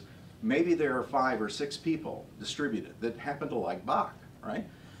 clusters. Maybe there are 5 or 6 people distributed that happen to like Bach, right?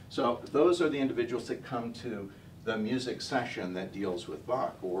 So those are the individuals that come to the music session that deals with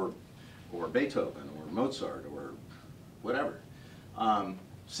Bach or Beethoven or Mozart or whatever.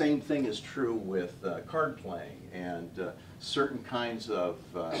 Same thing is true with card playing and certain kinds of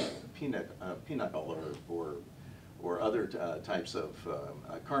pinochle or other types of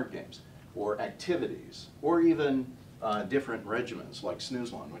card games or activities, or even different regimens like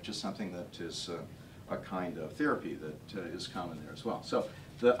snoozlon, which is something that is a kind of therapy that is common there as well. So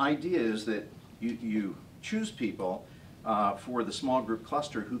the idea is that you choose people for the small group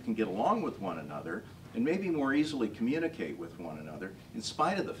cluster who can get along with one another and maybe more easily communicate with one another in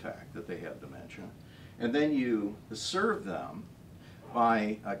spite of the fact that they have dementia. And then you serve them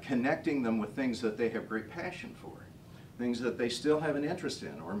by connecting them with things that they have great passion for, things that they still have an interest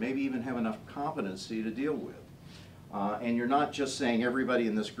in, or maybe even have enough competency to deal with. And you're not just saying everybody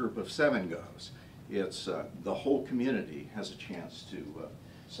in this group of 7 goes. It's the whole community has a chance to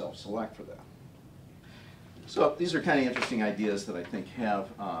self-select for that. So these are kind of interesting ideas that I think have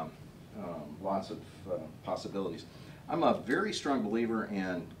lots of possibilities. I'm a very strong believer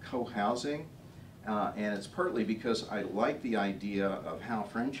in co-housing, and it's partly because I like the idea of how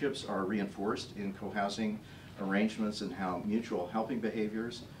friendships are reinforced in co-housing arrangements and how mutual helping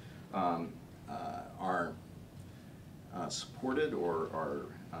behaviors are supported or are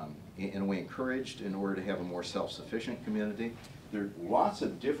in a way encouraged in order to have a more self-sufficient community. There are lots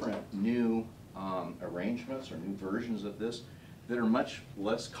of different new arrangements or new versions of this that are much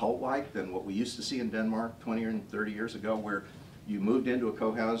less cult-like than what we used to see in Denmark 20 or 30 years ago, where you moved into a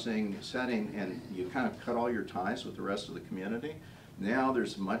co-housing setting and you kind of cut all your ties with the rest of the community. Now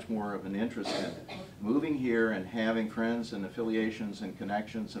there's much more of an interest in moving here and having friends and affiliations and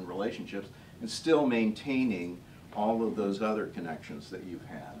connections and relationships and still maintaining all of those other connections that you've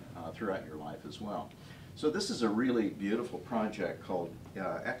had throughout your life as well. So this is a really beautiful project called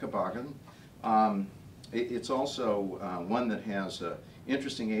Ekkebagen. It's also one that has an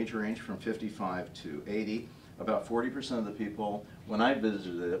interesting age range from 55 to 80. About 40% of the people, when I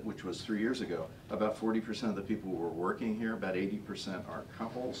visited it, which was 3 years ago, about 40% of the people were working here, about 80% are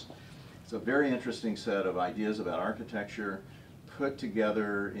couples. It's a very interesting set of ideas about architecture put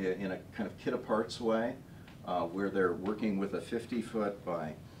together in a kind of kit-aparts way, where they're working with a 50-foot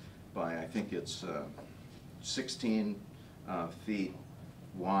by I think it's 16 feet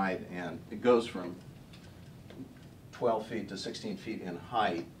wide, and it goes from 12 feet to 16 feet in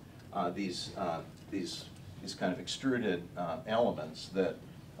height. These kind of extruded elements that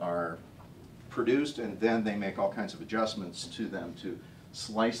are produced, and then they make all kinds of adjustments to them to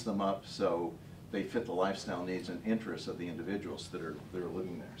slice them up so they fit the lifestyle needs and interests of the individuals that are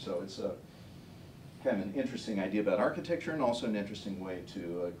living there. So it's a kind of an interesting idea about architecture, and also an interesting way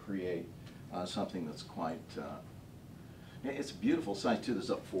to create something that's quite, it's a beautiful site too. There's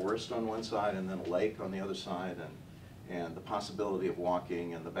a forest on one side and then a lake on the other side, and the possibility of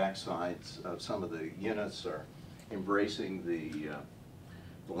walking, and the back sides of some of the units are embracing the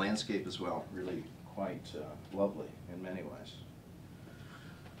landscape as well. Really quite lovely in many ways.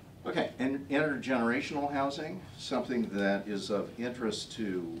 Okay, and intergenerational housing, something that is of interest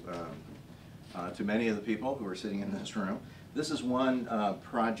to many of the people who are sitting in this room. This is one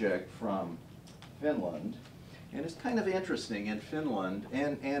project from Finland, and it's kind of interesting in Finland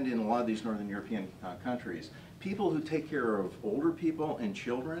and in a lot of these Northern European countries. People who take care of older people and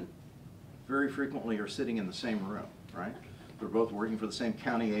children very frequently are sitting in the same room, right? They're both working for the same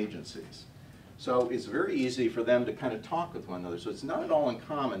county agencies. So it's very easy for them to kind of talk with one another. So it's not at all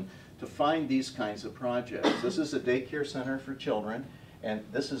uncommon to find these kinds of projects. This is a daycare center for children, and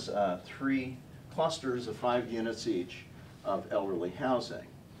this is 3 clusters of 5 units each of elderly housing.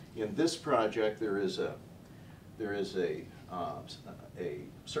 In this project, there is a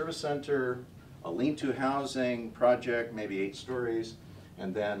service center, a lean-to housing project, maybe 8 stories,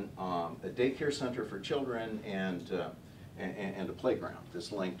 and then a daycare center for children and a playground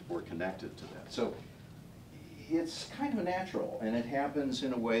that's linked or connected to that. So it's kind of natural, and it happens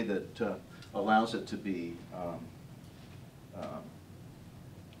in a way that allows it to be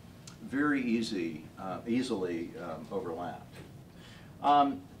very easily overlapped.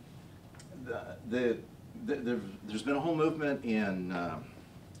 There's been a whole movement in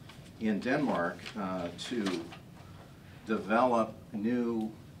Denmark to develop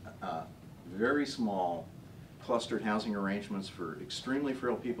new, very small clustered housing arrangements for extremely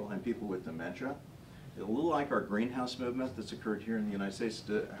frail people and people with dementia. A little like our greenhouse movement that's occurred here in the United States.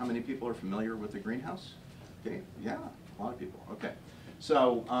 How many people are familiar with the greenhouse? Okay, yeah, a lot of people. Okay,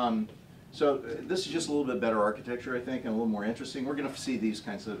 so so this is just a little bit better architecture, I think, and a little more interesting. We're going to see these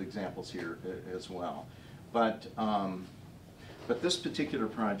kinds of examples here as well. But this particular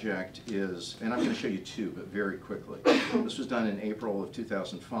project is, and I'm going to show you 2, but very quickly. This was done in April of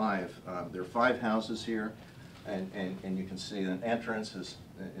 2005. There are 5 houses here, and you can see an entrance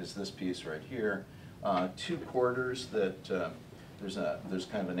is this piece right here. 2 corridors that there's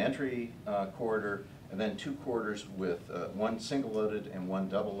kind of an entry corridor, and then 2 corridors with one single loaded and one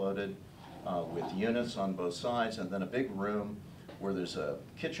double loaded with units on both sides, and then a big room where there's a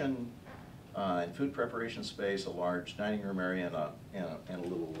kitchen and food preparation space, a large dining room area, and a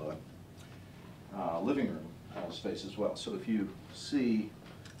little living room space as well. So if you see,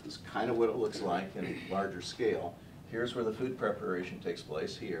 this is kind of what it looks like in a larger scale. Here's where the food preparation takes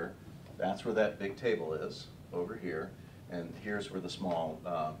place here. That's where that big table is, over here. And here's where the small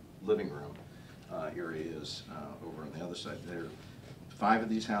living room area is over on the other side. There are 5 of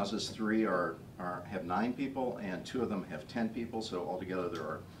these houses. 3 have 9 people, and 2 of them have 10 people. So altogether there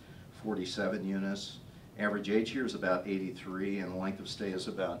are 47 units. Average age here is about 83, and the length of stay is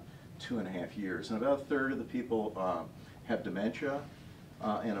about 2.5 years. And about 1/3 of the people have dementia,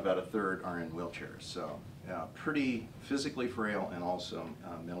 and about 1/3 are in wheelchairs. So pretty physically frail and also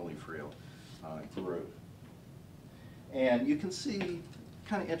mentally frail group. And you can see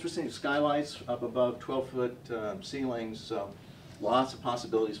kind of interesting skylights up above, 12-foot ceilings, so lots of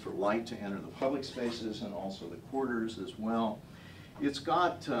possibilities for light to enter the public spaces and also the quarters as well. It's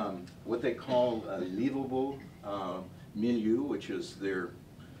got what they call a livable milieu, which is their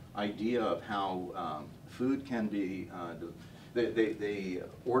idea of how food can be, they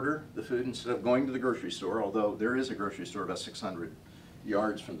order the food instead of going to the grocery store, although there is a grocery store about 600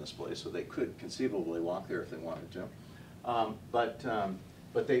 yards from this place, so they could conceivably walk there if they wanted to.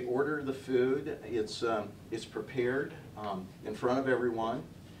 But they order the food. It's prepared in front of everyone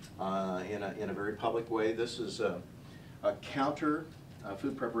in a very public way. This is a counter, a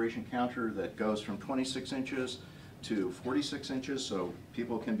food preparation counter that goes from 26 inches to 46 inches, so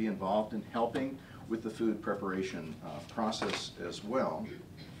people can be involved in helping with the food preparation process as well.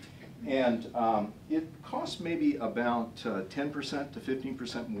 And it costs maybe about 10% to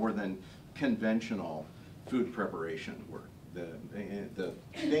 15% more than conventional food preparation work. The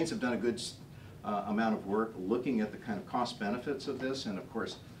Danes have done a good amount of work looking at the kind of cost benefits of this, and of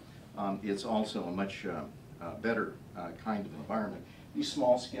course it's also a much better kind of environment. These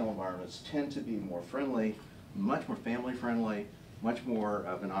small scale environments tend to be more friendly, much more family friendly, much more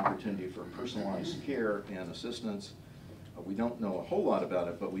of an opportunity for personalized care and assistance. We don't know a whole lot about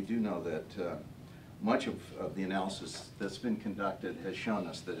it, but we do know that much of the analysis that's been conducted has shown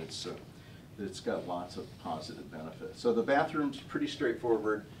us that it's got lots of positive benefits. So the bathroom's pretty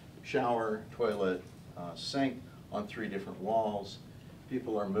straightforward: shower, toilet, sink on 3 different walls.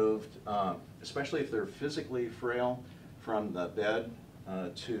 People are moved, especially if they're physically frail, from the bed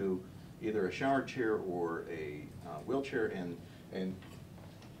to either a shower chair or a wheelchair, and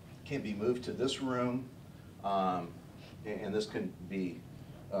can be moved to this room, and this can be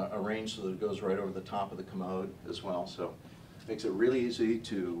arranged so that it goes right over the top of the commode as well. So it makes it really easy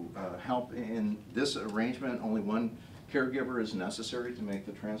to help in this arrangement. Only one caregiver is necessary to make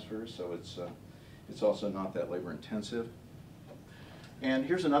the transfer, so it's also not that labor intensive. And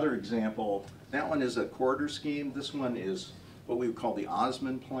here's another example. That one is a corridor scheme. This one is what we would call the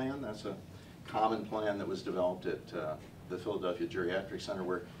Osmond plan. That's a common plan that was developed at the Philadelphia Geriatric Center,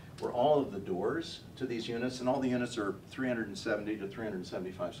 where all of the doors to these units, and all the units are 370 to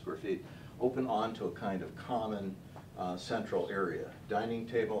 375 square feet, open onto a kind of common central area. Dining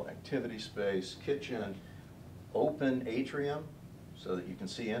table, activity space, kitchen, open atrium so that you can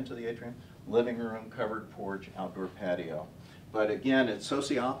see into the atrium, living room, covered porch, outdoor patio. But again, it's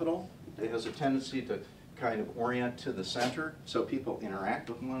sociopolital. It has a tendency to kind of orient to the center so people interact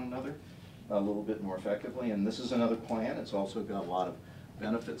with one another a little bit more effectively. And this is another plan. It's also got a lot of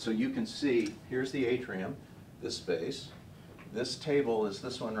benefits. So you can see, here's the atrium, this space. This table is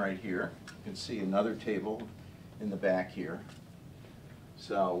this one right here. You can see another table in the back here.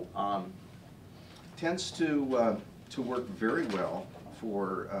 So tends to work very well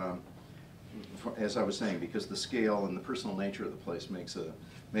for, as I was saying, because the scale and the personal nature of the place makes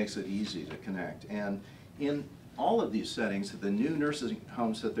it easy to connect. And in all of these settings, the new nursing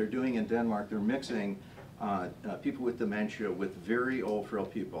homes that they're doing in Denmark, they're mixing people with dementia with very old, frail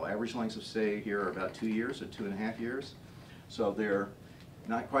people. Average lengths of stay here are about 2 years or 2.5 years. So they're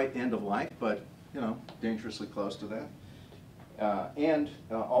not quite end of life, but dangerously close to that. And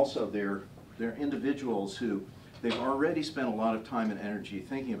also they're individuals who they've already spent a lot of time and energy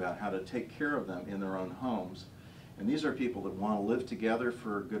thinking about how to take care of them in their own homes. And these are people that want to live together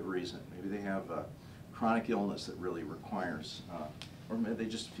for a good reason. Maybe they have a chronic illness that really requires, or maybe they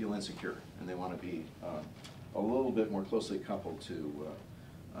just feel insecure and they want to be a little bit more closely coupled to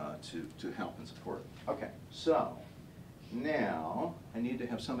help and support. Okay, so now I need to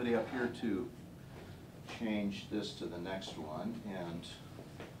have somebody up here to change this to the next one, and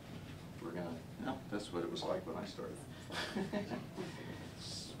we're gonna, no, that's what it was like when I started.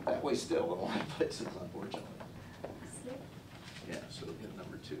 That way still in a lot of places, unfortunately. Yeah, so we'll get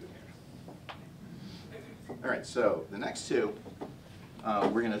number 2 here. All right, so the next two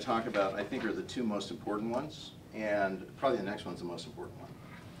we're going to talk about, I think, are the 2 most important ones, and probably the next one's the most important one.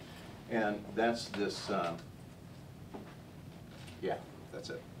 And that's this, yeah, that's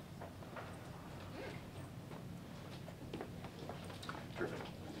it.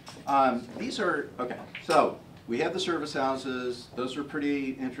 Perfect. These are, okay, so we have the service houses. Those are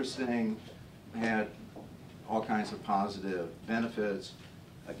pretty interesting, had all kinds of positive benefits.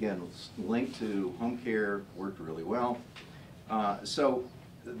 Again, linked to home care, worked really well. So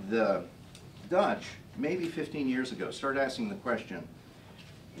the Dutch, maybe 15 years ago, started asking the question,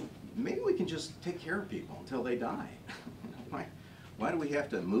 maybe we can just take care of people until they die. Why do we have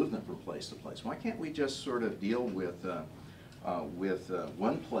to move them from place to place? Why can't we just sort of deal with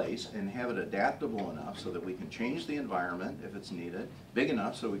one place and have it adaptable enough so that we can change the environment if it's needed, big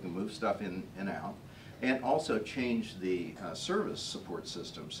enough so we can move stuff in and out, and also change the service support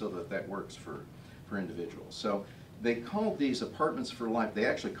system so that that works for individuals. So they called these apartments for life. They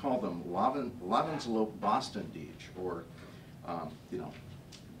actually call them Levensloop Bostendienst, or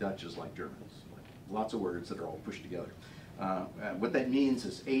Dutch is like German. Like lots of words that are all pushed together. What that means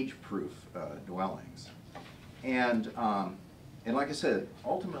is age-proof dwellings. And like I said,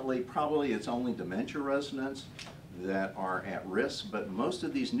 ultimately, probably it's only dementia residents that are at risk, but most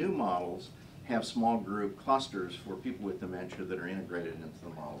of these new models have small group clusters for people with dementia that are integrated into the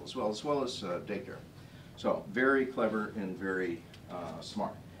model as well as daycare. So very clever and very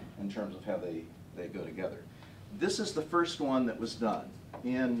smart in terms of how they go together. This is the first one that was done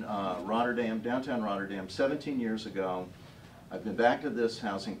in Rotterdam, downtown Rotterdam, 17 years ago. I've been back to this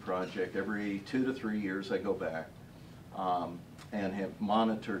housing project. Every 2 to 3 years I go back and have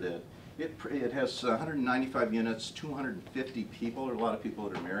monitored it. It has 195 units, 250 people. There are a lot of people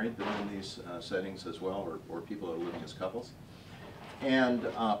that are married that are in these settings as well, or people that are living as couples. And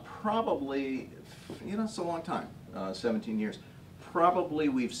probably, it's a long time, 17 years. Probably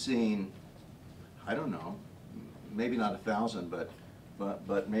we've seen, I don't know, maybe not 1,000,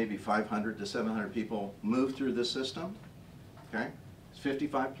 but maybe 500 to 700 people move through this system. Okay, it's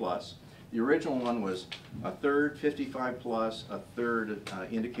 55 plus. The original one was a third 55 plus, a third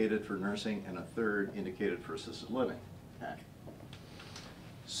indicated for nursing, and a third indicated for assisted living. Okay.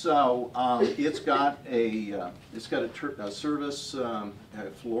 So it's got a service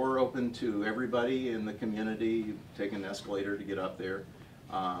floor open to everybody in the community. You take an escalator to get up there,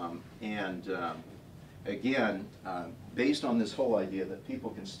 again, based on this whole idea that people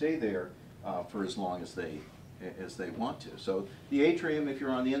can stay there for as long as they want to. So the atrium, if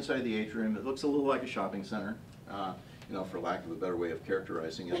you're on the inside of the atrium, it looks a little like a shopping center, for lack of a better way of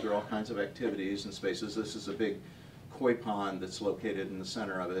characterizing it. There are all kinds of activities and spaces. This is a big koi pond that's located in the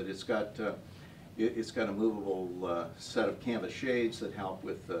center of it. It's got a movable set of canvas shades that help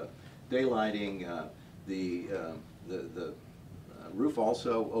with daylighting. The roof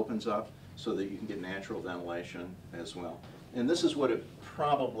also opens up so that you can get natural ventilation as well. And this is what it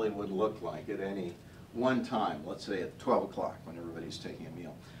probably would look like at any one time, let's say at 12 o'clock when everybody's taking a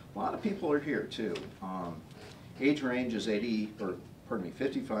meal. A lot of people are here too. Age range is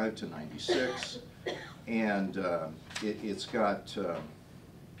 55 to 96, and it's got,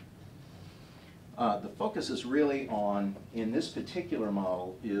 the focus is really on, in this particular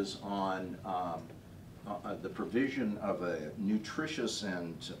model, is on the provision of a nutritious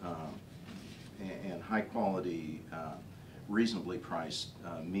and high quality, reasonably priced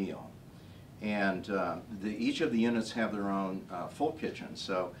meal. And each of the units have their own full kitchen,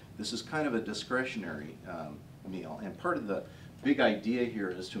 so this is kind of a discretionary meal. And part of the big idea here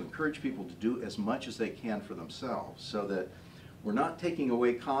is to encourage people to do as much as they can for themselves, so that we're not taking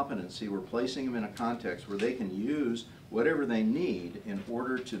away competency, we're placing them in a context where they can use whatever they need in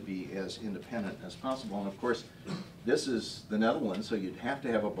order to be as independent as possible. And of course, this is the Netherlands, so you'd have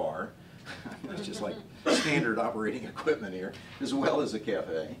to have a bar. It's just like standard operating equipment here, as well as a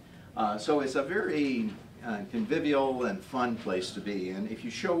cafe. So it's a very convivial and fun place to be. And if you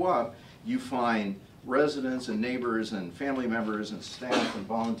show up, you find residents and neighbors and family members and staff and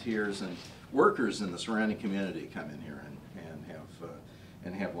volunteers and workers in the surrounding community come in here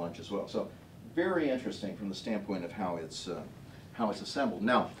and have lunch as well. So very interesting from the standpoint of how it's assembled.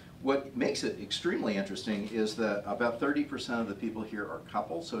 Now, what makes it extremely interesting is that about 30% of the people here are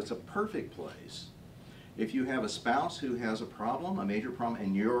couples, so it's a perfect place. If you have a spouse who has a problem, a major problem,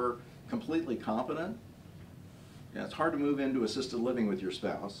 and you're completely competent, it's hard to move into assisted living with your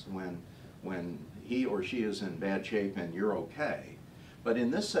spouse when he or she is in bad shape and you're okay. But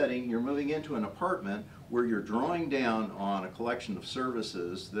in this setting, you're moving into an apartment where you're drawing down on a collection of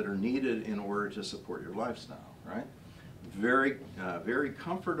services that are needed in order to support your lifestyle, right? Very, very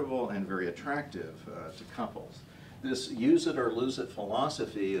comfortable and very attractive to couples. This use it or lose it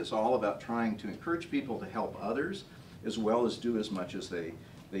philosophy is all about trying to encourage people to help others as well as do as much as they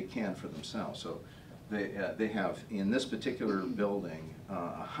can for themselves. So they have, in this particular building,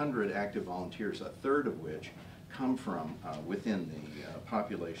 100 active volunteers, a third of which come from within the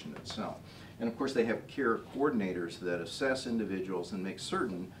population itself. And of course they have care coordinators that assess individuals and make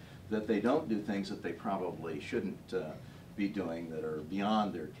certain that they don't do things that they probably shouldn't be doing that are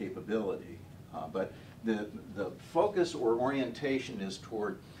beyond their capability. But the focus or orientation is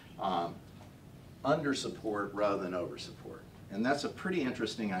toward under support rather than over support. And that's a pretty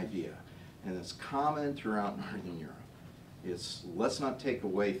interesting idea. And it's common throughout Northern Europe. It's let's not take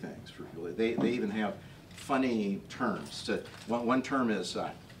away things for people. They even have funny terms. One term is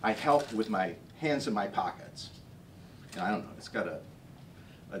I help with my hands in my pockets. And I don't know, it's got a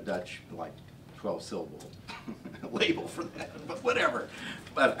Dutch like 12-syllable label for that, but whatever.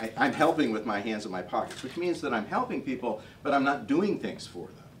 But I'm helping with my hands in my pockets, which means that I'm helping people, but I'm not doing things for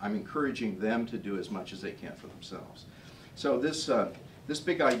them. I'm encouraging them to do as much as they can for themselves. So this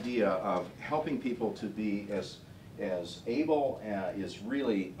big idea of helping people to be as able is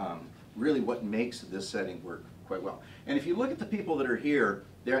really really what makes this setting work quite well. And if you look at the people that are here,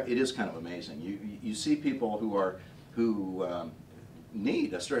 it is kind of amazing. You see people who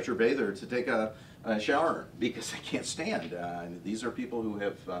need a stretcher bather to take a shower because they can't stand. These are people who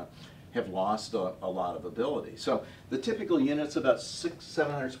have lost a lot of ability. So the typical unit's about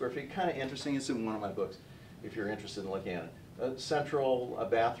 600-700 square feet. Kind of interesting. It's in one of my books if you're interested in looking at it. A central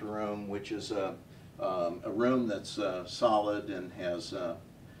bathroom, which is a room that's solid and is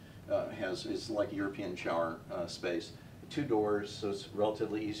like a European shower space. 2 doors, so it's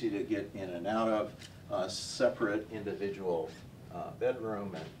relatively easy to get in and out of. Separate individual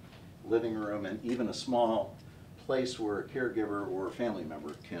bedroom and living room, and even a small place where a caregiver or a family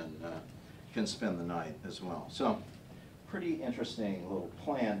member can spend the night as well. So, pretty interesting little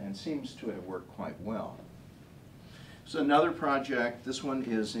plan, and seems to have worked quite well. So another project. This one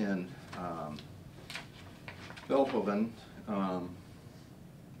is in Veldhoven,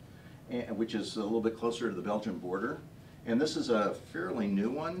 which is a little bit closer to the Belgian border. And this is a fairly new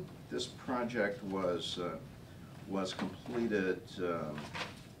one. This project was completed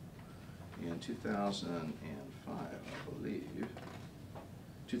in 2005, I believe,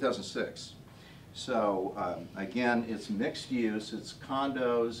 2006. So again, it's mixed use. It's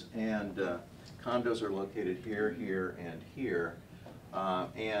condos, and condos are located here, here, and here,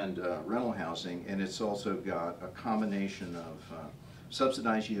 and rental housing. And it's also got a combination of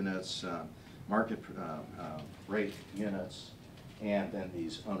subsidized units, market rate units, and then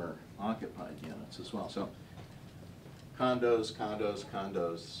these owner-occupied units as well. So condos, condos,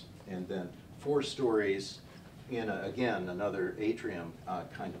 condos, and then 4 stories in, again, another atrium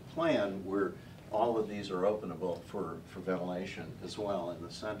kind of plan where all of these are openable for ventilation as well in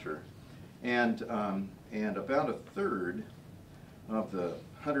the center. And about a third of the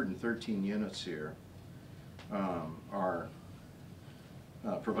 113 units here are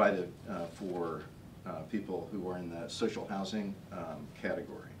provided for people who are in the social housing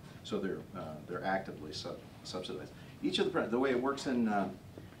category. So they're actively subsidized. Each of the way it works in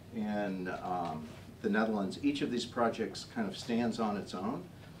the Netherlands, each of these projects kind of stands on its own.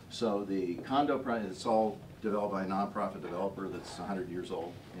 So the condo price, it's all developed by a nonprofit developer that's 100 years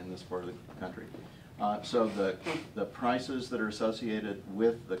old in this part of the country. So the prices that are associated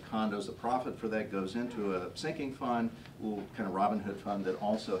with the condos, the profit for that goes into a sinking fund, a little kind of Robin Hood fund that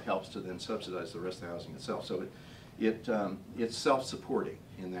also helps to then subsidize the rest of the housing itself. So it's self-supporting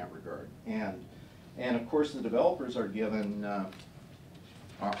in that regard. And of course the developers are given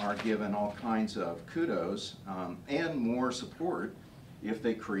all kinds of kudos and more support if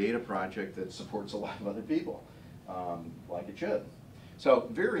they create a project that supports a lot of other people, like it should. So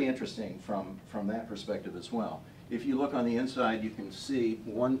very interesting from that perspective as well. If you look on the inside, you can see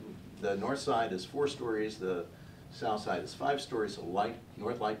the north side is 4 stories, the south side is 5 stories. So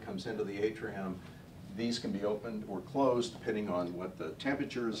north light comes into the atrium. These can be opened or closed depending on what the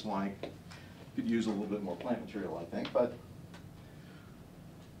temperature is like. Could use a little bit more plant material, I think, but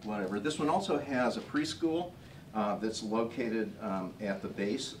whatever. This one also has a preschool that's located at the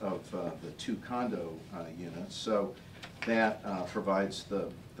base of the 2 condo units. So that provides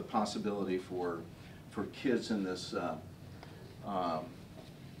the possibility for kids in this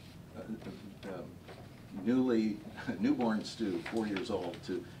newborns to 4 years old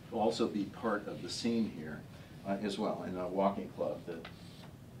to also be part of the scene here as well, in a walking club that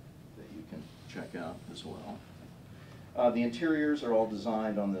you can check out as well. The interiors are all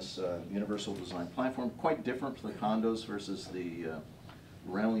designed on this universal design platform, quite different from the condos versus the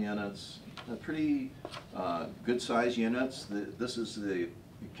rental units. Pretty good size units. This is the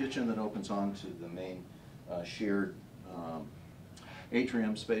kitchen that opens onto the main shared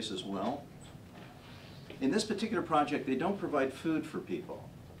atrium space as well. In this particular project, they don't provide food for people.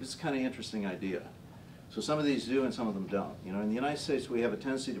 This is kind of an interesting idea. So some of these do and some of them don't. You know, in the United States, we have a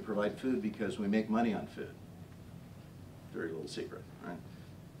tendency to provide food because we make money on food. Very little secret, right?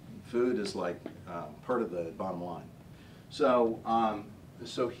 Food is like part of the bottom line. So,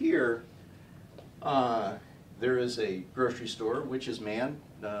 so here, there is a grocery store, which is manned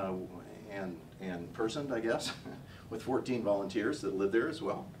and personed, I guess, with 14 volunteers that live there as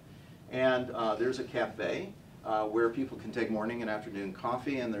well. And there's a cafe where people can take morning and afternoon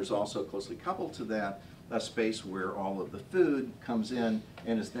coffee, and there's also closely coupled to that a space where all of the food comes in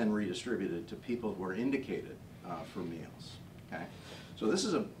and is then redistributed to people who are indicated for meals. Okay, so this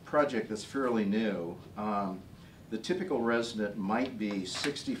is a project that's fairly new. The typical resident might be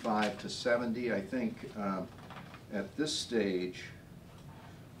 65 to 70. I think at this stage,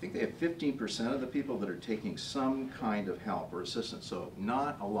 I think they have 15% of the people that are taking some kind of help or assistance, so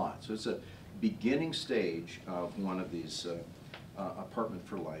not a lot. So it's a beginning stage of one of these apartment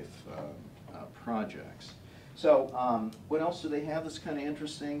for life projects. So what else do they have that's kind of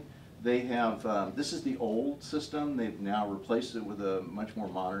interesting? They have, this is the old system. They've now replaced it with a much more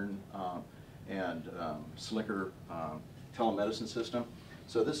modern and slicker telemedicine system.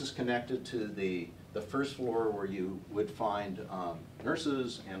 So this is connected to the first floor where you would find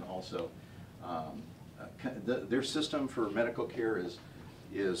nurses, and also their system for medical care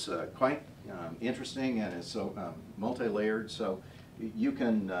is quite interesting, and it's so multi-layered. So you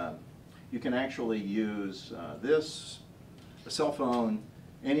can actually use this, a cell phone,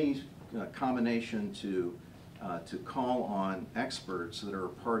 any combination to call on experts that are a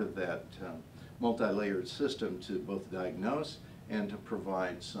part of that multi-layered system to both diagnose and to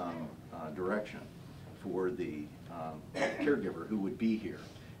provide some direction for the caregiver who would be here,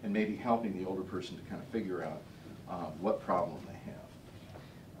 and maybe helping the older person to kind of figure out what problem they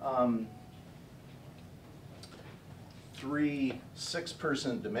have. 3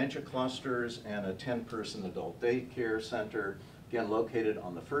 6-person dementia clusters and a 10-person adult daycare center, again located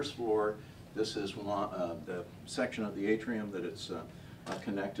on the first floor. This is the section of the atrium that it's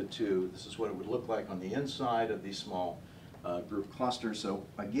connected to. This is what it would look like on the inside of these small group clusters. So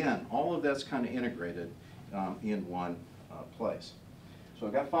again, all of that's kind of integrated in one place. So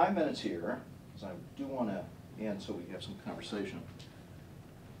I've got 5 minutes here, so I do want to end so we have some conversation.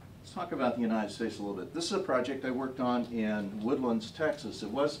 Let's talk about the United States a little bit. This is a project I worked on in Woodlands, Texas. It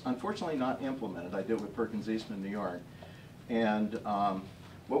was unfortunately not implemented. I did it with Perkins Eastman, New York. And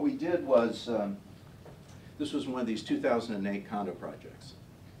what we did was, this was one of these 2008 condo projects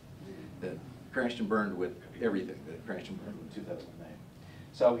that crashed and burned with everything that crashed and burned with 2008.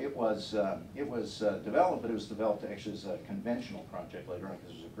 So it was developed, but it was developed actually as a conventional project later on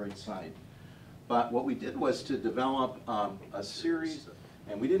because it was a great site. But what we did was to develop a series,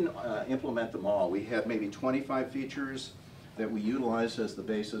 and we didn't implement them all. We had maybe 25 features that we utilized as the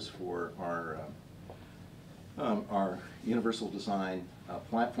basis for our universal design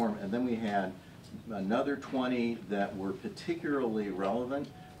platform, and then we had another 20 that were particularly relevant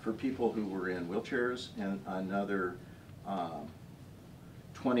for people who were in wheelchairs, and another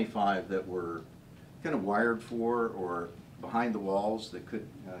 25 that were kind of wired for or behind the walls that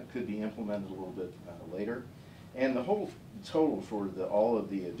could be implemented a little bit later. And the whole total for all of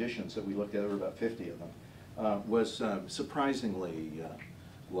the additions that we looked at, there were about 50 of them, was surprisingly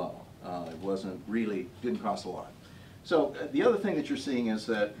low. It wasn't really, didn't cost a lot. So the other thing that you're seeing is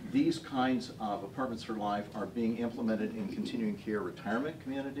that these kinds of apartments for life are being implemented in continuing care retirement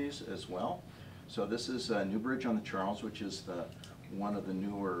communities as well. So this is Newbridge on the Charles, which is one of the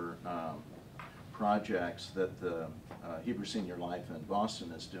newer projects that the Hebrew Senior Life in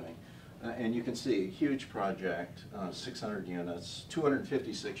Boston is doing. And you can see a huge project, 600 units,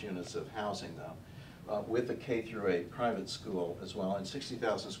 256 units of housing though, with a K through 8 private school as well, and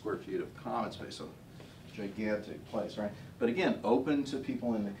 60,000 square feet of common space. So gigantic place, right? But again, open to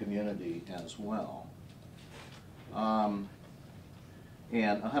people in the community as well. And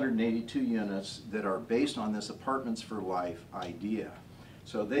 182 units that are based on this Apartments for Life idea.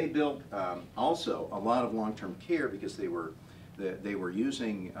 So they built also a lot of long-term care because they were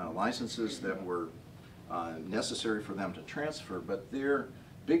using licenses that were necessary for them to transfer, but their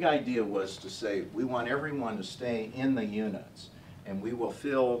big idea was to say, we want everyone to stay in the units, and we will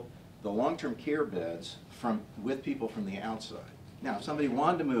fill the long-term care beds with people from the outside. Now, if somebody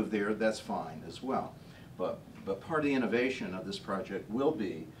wanted to move there, that's fine as well. But part of the innovation of this project will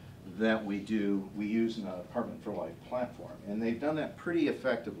be that we use an Apartment for Life platform. And they've done that pretty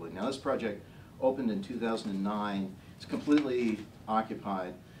effectively. Now, this project opened in 2009. It's completely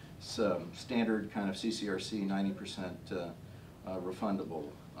occupied. It's standard kind of CCRC, 90% refundable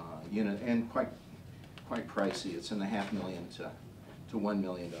unit, and quite pricey. It's in the $500,000 to $1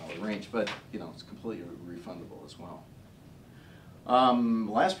 million range, but it's completely refundable as well.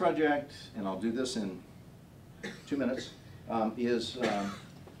 Last project, and I'll do this in 2 minutes, is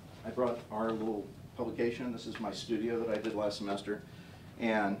I brought our little publication. This is my studio that I did last semester,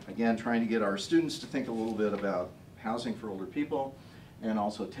 and again, trying to get our students to think a little bit about housing for older people, and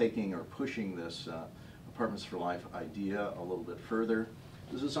also taking or pushing this Apartments for Life idea a little bit further.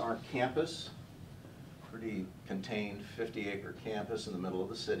 This is our campus. Pretty contained 50-acre campus in the middle of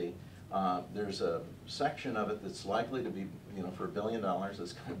the city. There's a section of it that's likely to be, for $1 billion,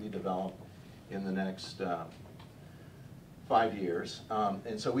 that's going to be developed in the next 5 years.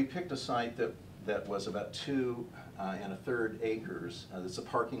 And so we picked a site that was about 2 1/3 acres. It's a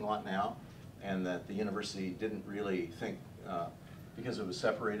parking lot now, and that the university didn't really think, because it was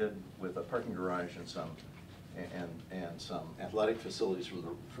separated with a parking garage and some athletic facilities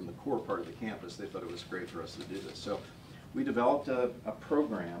from the core part of the campus, they thought it was great for us to do this. So we developed a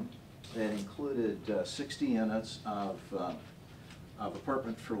program that included 60 units of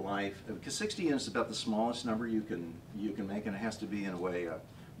Apartment for Life, because 60 units is about the smallest number you can make, and it has to be in a way a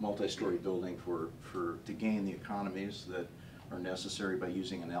multi-story building to gain the economies that are necessary by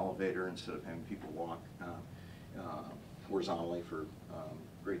using an elevator instead of having people walk horizontally for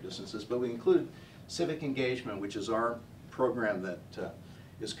great distances. But we included civic engagement, which is our program that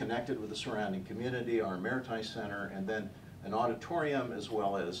is connected with the surrounding community, our Maritime Center, and then an auditorium, as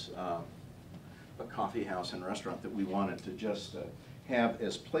well as a coffee house and restaurant that we wanted to just have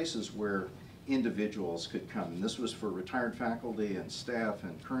as places where individuals could come. And this was for retired faculty and staff,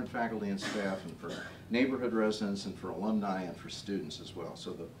 and current faculty and staff, and for neighborhood residents, and for alumni, and for students as well.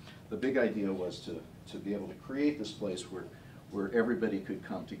 So the big idea was to be able to create this place where everybody could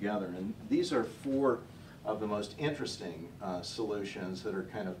come together. And these are 4 of the most interesting solutions that are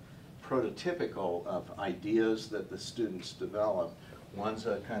kind of prototypical of ideas that the students develop. One's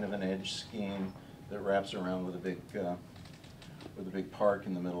a kind of an edge scheme that wraps around with a big park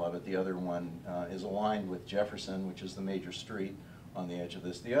in the middle of it. The other one is aligned with Jefferson, which is the major street on the edge of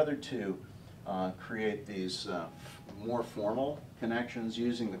this. The other 2 create these more formal connections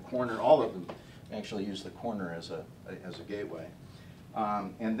using the corner. All of them actually use the corner as a gateway.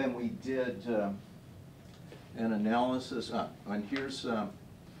 And then we did an analysis, and here's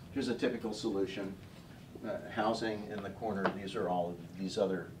a typical solution. Housing in the corner, these are all of these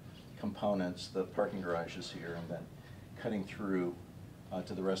other components. The parking garage is here, and then cutting through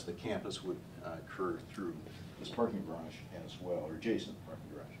to the rest of the campus would occur through this parking garage as well, or adjacent parking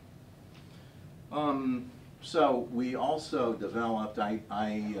garage. So we also developed, I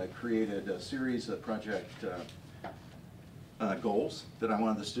created a series of project goals that I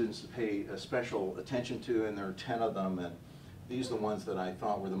wanted the students to pay special attention to, and there are 10 of them, and these are the ones that I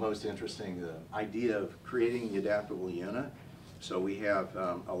thought were the most interesting. The idea of creating the adaptable unit. So we have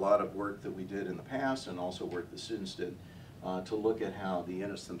a lot of work that we did in the past, and also work the students did to look at how the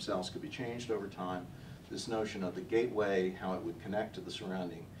units themselves could be changed over time. This notion of the gateway, how it would connect to the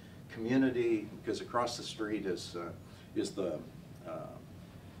surrounding community, because across the street is the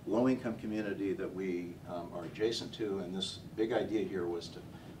low-income community that we are adjacent to, and this big idea here was to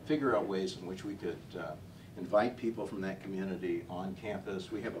figure out ways in which we could invite people from that community on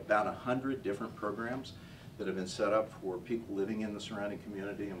campus. We have about 100 different programs that have been set up for people living in the surrounding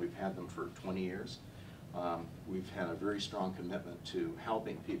community, and we've had them for 20 years. We've had a very strong commitment to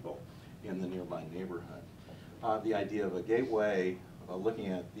helping people in the nearby neighborhood. The idea of a gateway, looking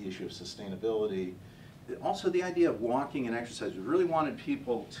at the issue of sustainability, also the idea of walking and exercise. We really wanted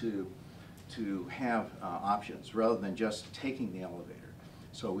people to have options rather than just taking the elevator.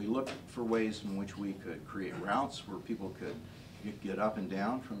 So we looked for ways in which we could create routes where people could get up and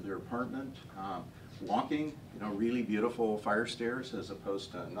down from their apartment, walking, really beautiful fire stairs as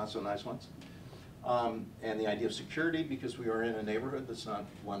opposed to not so nice ones. And the idea of security, because we are in a neighborhood that's not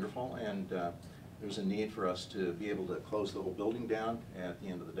wonderful, and there's a need for us to be able to close the whole building down at the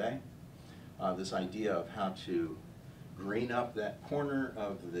end of the day. This idea of how to green up that corner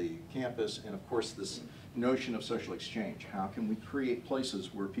of the campus, and of course this notion of social exchange. How can we create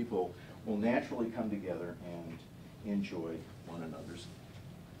places where people will naturally come together and enjoy one another's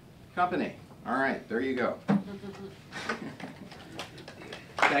company? All right, there you go.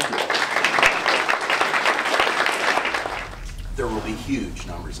 Thank you. There will be huge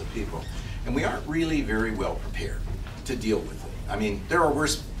numbers of people, and we aren't really very well prepared to deal with it. I mean, there are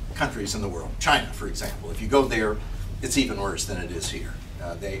worse countries in the world. China, for example. If you go there, it's even worse than it is here.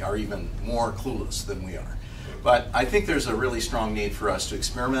 They are even more clueless than we are. But I think there's a really strong need for us to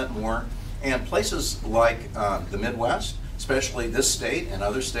experiment more, and places like the Midwest, especially this state and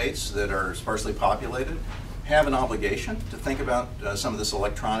other states that are sparsely populated, have an obligation to think about some of this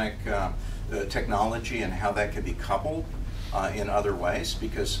electronic technology and how that could be coupled in other ways,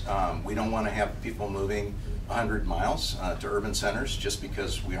 because we don't want to have people moving 100 miles to urban centers just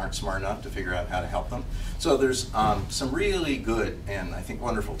because we aren't smart enough to figure out how to help them. So there's some really good and I think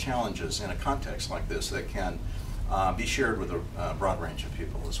wonderful challenges in a context like this that can be shared with a broad range of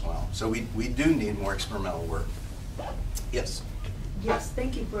people as well. So we do need more experimental work. Yes? Yes,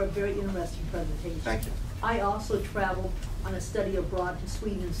 thank you for a very interesting presentation. Thank you. I also traveled on a study abroad to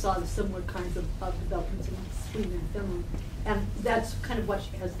Sweden and saw the similar kinds of developments in Sweden and Finland. And that's kind of what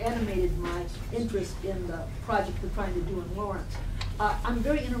has animated my interest in the project we're trying to do in Lawrence. I'm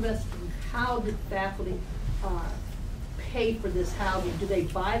very interested in how did faculty pay for this housing? Do they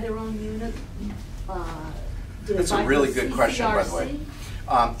buy their own units? That's a really good question, by the way.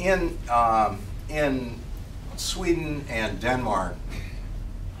 In Sweden and Denmark,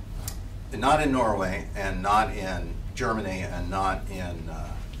 not in Norway, and not in Germany, and not in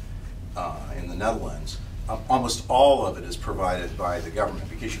the Netherlands, almost all of it is provided by the government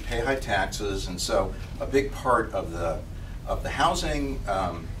because you pay high taxes, and so a big part of the housing,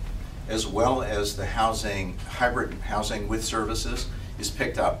 as well as the housing, hybrid housing with services, is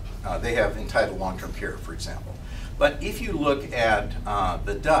picked up. They have entitled long-term care, for example. But if you look at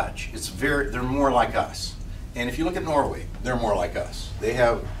the Dutch, they're more like us. And if you look at Norway, they're more like us. They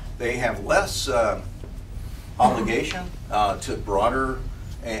have less obligation to broader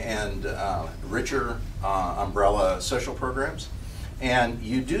and richer umbrella social programs. And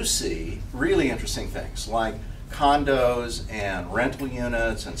you do see really interesting things like condos and rental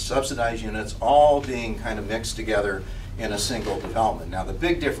units and subsidized units all being kind of mixed together in a single development. Now the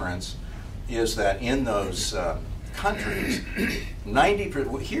big difference is that in those countries,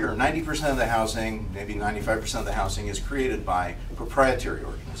 90% of the housing, maybe 95% of the housing is created by proprietary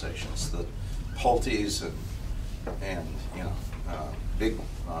organizations, the Pulte's and big,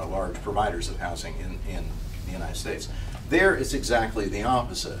 large providers of housing in the United States. There it's exactly the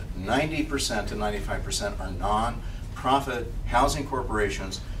opposite. 90% to 95% are non-profit housing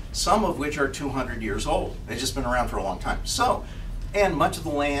corporations, some of which are 200 years old. They've just been around for a long time. So, and much of the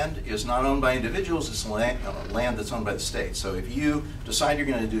land is not owned by individuals, it's land that's owned by the state. So if you decide you're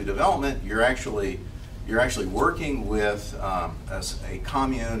going to do development, you're actually working with a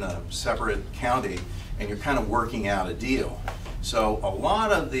commune, a separate county, and you're kind of working out a deal. So a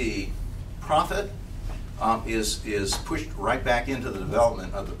lot of the profit is pushed right back into the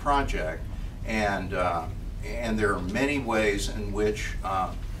development of the project, and there are many ways in which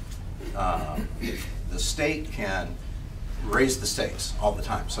the state can raise the stakes all the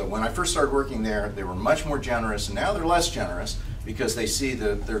time. So when I first started working there, they were much more generous, and now they're less generous because they see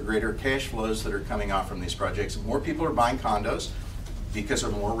that there are greater cash flows that are coming off from these projects. More people are buying condos because there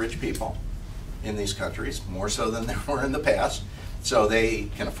are more rich people in these countries, more so than there were in the past. So they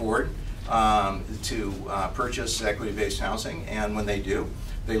can afford to purchase equity-based housing, and when they do,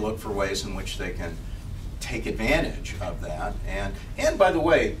 they look for ways in which they can take advantage of that. And by the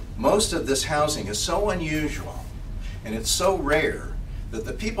way, most of this housing is so unusual and it's so rare that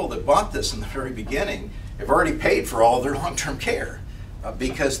the people that bought this in the very beginning have already paid for all of their long-term care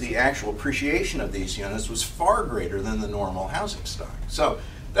because the actual appreciation of these units was far greater than the normal housing stock. So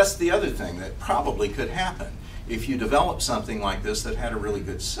that's the other thing that probably could happen. If you develop something like this that had a really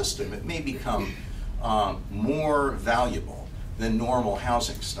good system, it may become more valuable than normal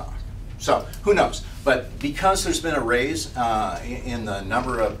housing stock. So who knows? But because there's been a raise in the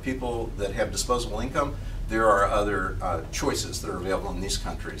number of people that have disposable income, there are other choices that are available in these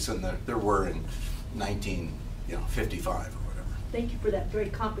countries, and there were in 1955 or whatever. Thank you for that very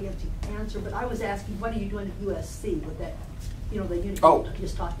comprehensive answer. But I was asking, what are you doing at USC with that, the unit you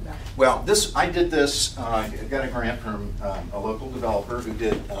just talked about? Well, I did this. I got a grant from a local developer who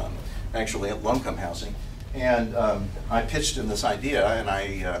did actually low-income housing, and I pitched him this idea, and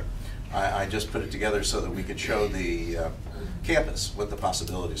I just put it together so that we could show the campus what the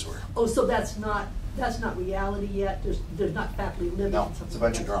possibilities were. Oh, so that's not reality yet? There's not faculty living? No, it's a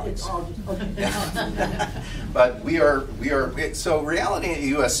bunch of drawings. It's all just, okay. Yeah. But so reality at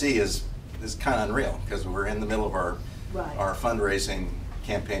USC is kind of unreal because we're in the middle of our fundraising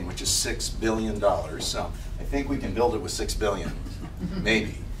campaign, which is $6 billion. So I think we can build it with $6 billion,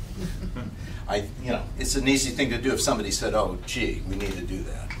 maybe. It's an easy thing to do if somebody said, "Oh, gee, we need to do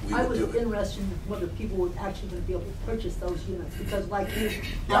that." I was interested in whether people were actually going to be able to purchase those units because, like you,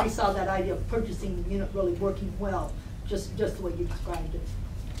 I saw that idea of purchasing the unit really working well, just the way you described it.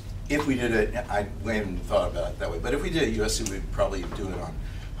 If we did it, I haven't thought about it that way, but if we did it at USC, we'd probably do it on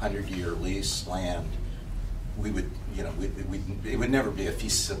 100-year lease land. We would, it would never be a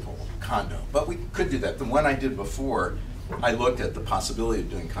feasible condo, but we could do that. The one I did before, I looked at the possibility of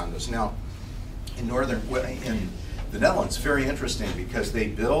doing condos. Now, in the Netherlands, very interesting because they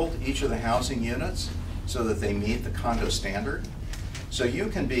build each of the housing units so that they meet the condo standard. So you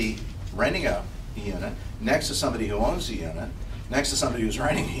can be renting a unit next to somebody who owns a unit, next to somebody who's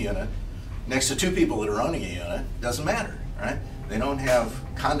renting a unit, next to two people that are owning a unit. Doesn't matter, right? They don't have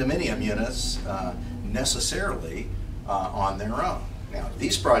condominium units necessarily on their own. Now,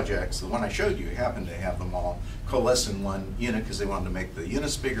 these projects, the one I showed you, happen to have them all coalesce in one unit because they wanted to make the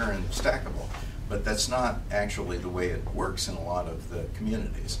units bigger and stackable. But that's not actually the way it works in a lot of the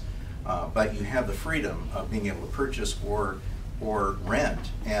communities. But you have the freedom of being able to purchase or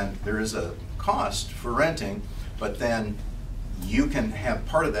rent, and there is a cost for renting, but then you can have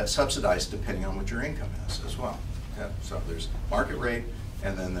part of that subsidized depending on what your income is as well. Yeah, so there's market rate,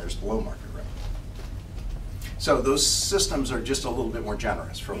 and then there's below market rate. So those systems are just a little bit more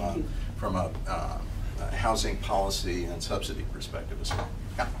generous from a housing policy and subsidy perspective as well.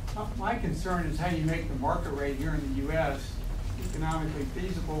 Yeah. My concern is how you make the market rate here in the U.S. economically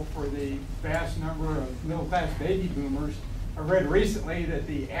feasible for the vast number of middle-class baby boomers. I read recently that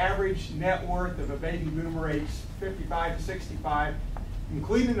the average net worth of a baby boomer aged 55 to 65,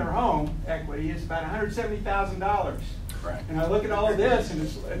 including their home equity, is about $170,000. Right. And I look at all of this, and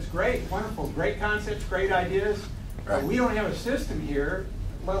it's great, wonderful, great concepts, great ideas. Right. But we don't have a system here,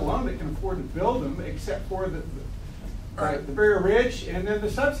 let alone that can afford to build them, except for the very rich and then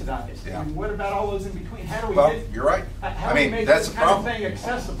the subsidized. Yeah. And what about all those in between? How do we you're right. How do we make that's this a kind of problem. thing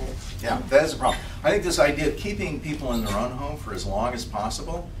accessible? Yeah, that is a problem. I think this idea of keeping people in their own home for as long as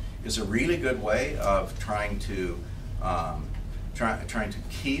possible is a really good way of trying to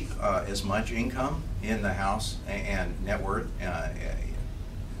keep as much income in the house and net worth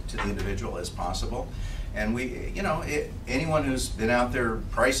to the individual as possible. And anyone who's been out there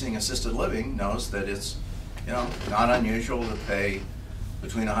pricing assisted living knows that it's not unusual to pay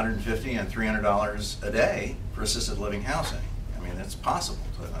between $150 and $300 a day for assisted living housing. I mean, it's possible,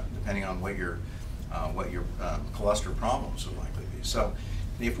 depending on what your cholesterol problems would likely be. So,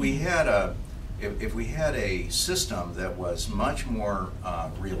 if we had a system that was much more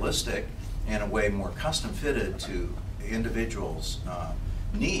realistic and a way more custom fitted to individuals'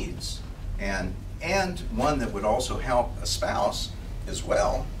 needs, and one that would also help a spouse as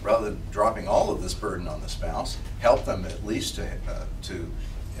well, rather than dropping all of this burden on the spouse, help them at least to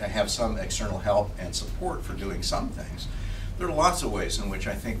have some external help and support for doing some things. There are lots of ways in which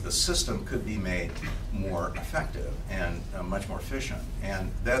I think the system could be made more effective and much more efficient,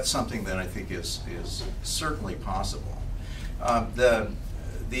 and that's something that I think is certainly possible. I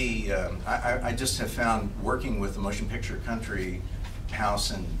just have found working with the Motion Picture Country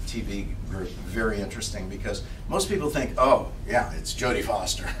House and TV group very interesting because most people think, oh yeah, it's Jodie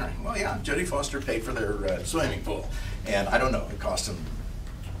Foster. Well, yeah, Jodie Foster paid for their swimming pool, and I don't know, it cost them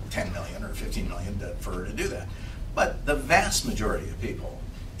 $10 million or $15 million for her to do that. But the vast majority of people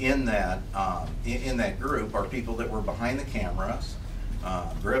in that group are people that were behind the cameras,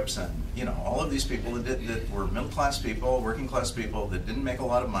 grips, and all of these people that were middle-class people, working-class people that didn't make a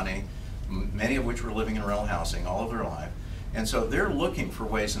lot of money, many of which were living in rental housing all of their life. And so they're looking for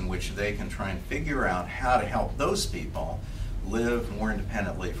ways in which they can try and figure out how to help those people live more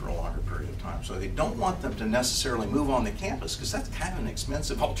independently for a longer period of time. So they don't want them to necessarily move on the campus, because that's kind of an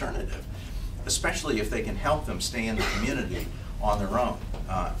expensive alternative, especially if they can help them stay in the community on their own,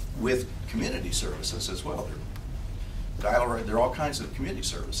 with community services as well. There are all kinds of community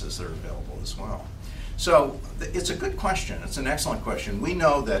services that are available as well. So it's a good question. It's an excellent question. We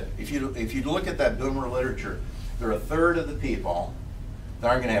know that if you look at that boomer literature, there are a third of the people that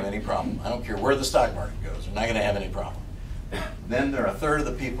aren't going to have any problem. I don't care where the stock market goes, they're not going to have any problem. Then there are a third of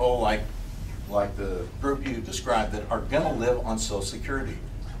the people, like the group you described, that are going to live on Social Security.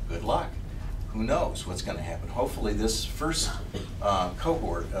 Good luck. Who knows what's going to happen? Hopefully this first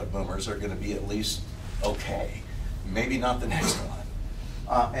cohort of boomers are going to be at least okay. Maybe not the next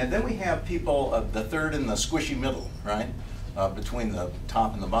one. And then we have people of the third and the squishy middle, right? Between the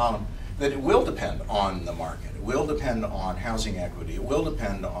top and the bottom, that it will depend on the market. It will depend on housing equity. It will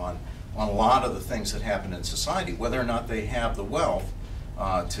depend on a lot of the things that happen in society, whether or not they have the wealth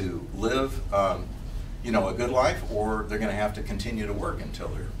to live a good life, or they're going to have to continue to work until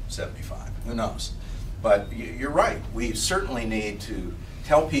they're 75. Who knows? But you're right. We certainly need to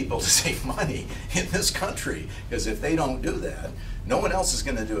tell people to save money in this country, because if they don't do that, no one else is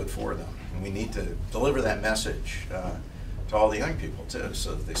going to do it for them. And we need to deliver that message to all the young people too,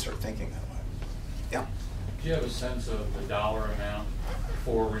 so that they start thinking that way. Yeah? Do you have a sense of the dollar amount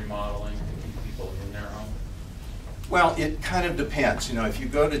for remodeling to keep people in their home? Well, it kind of depends. If you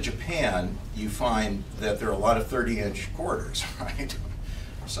go to Japan, you find that there are a lot of 30-inch corridors, right?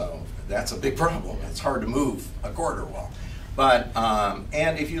 So that's a big problem. It's hard to move a corridor wall. But,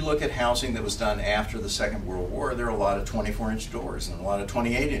 and if you look at housing that was done after the Second World War, there are a lot of 24-inch doors and a lot of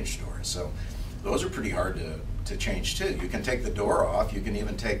 28-inch doors. So those are pretty hard to change too. You can take the door off, you can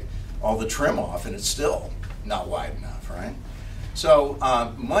even take all the trim off, and it's still not wide enough, right? So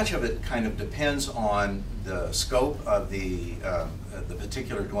much of it kind of depends on the scope of the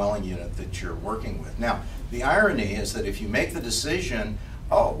particular dwelling unit that you're working with. Now, the irony is that if you make the decision,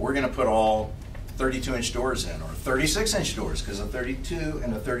 oh, we're going to put all 32-inch doors in, or 36-inch doors, because a 32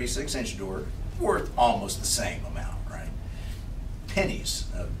 and a 36-inch door are worth almost the same amount, right? Pennies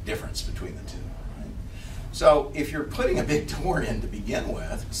of difference between the two, right? So if you're putting a big door in to begin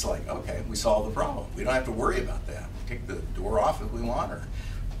with, it's like, okay, we solved the problem. We don't have to worry about that. Take the door off if we want, or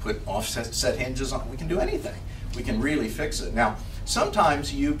put offset hinges on. We can do anything. We can really fix it. Now,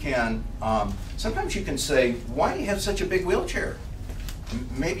 sometimes you can say, why do you have such a big wheelchair?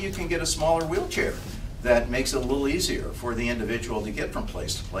 Maybe you can get a smaller wheelchair that makes it a little easier for the individual to get from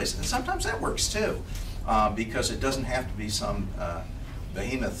place to place. And sometimes that works too, because it doesn't have to be some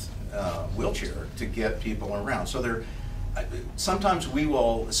behemoth wheelchair to get people around. So sometimes we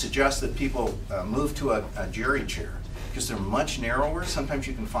will suggest that people move to a jerry chair, because they're much narrower. Sometimes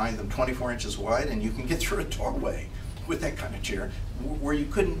you can find them 24 inches wide, and you can get through a doorway with that kind of chair, where you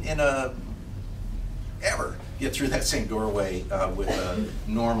couldn't ever get through that same doorway with a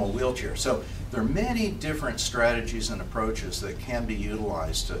normal wheelchair. So there are many different strategies and approaches that can be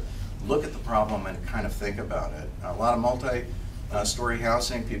utilized to look at the problem and kind of think about it. A lot of multi-story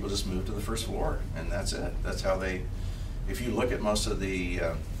housing, people just move to the first floor, and that's it. That's how they, if you look at most of the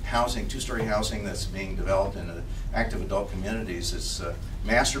housing, two-story housing that's being developed in active adult communities, it's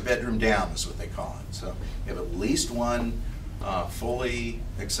master bedroom down is what they call it. So you have at least one fully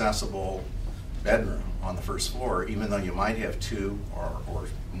accessible bedroom on the first floor, even though you might have two or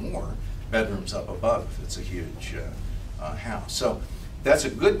more bedrooms up above if it's a huge house. So that's a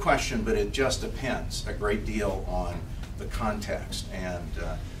good question, but it just depends a great deal on the context. And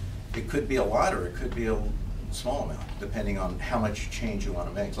it could be a lot, or it could be a small amount, depending on how much change you want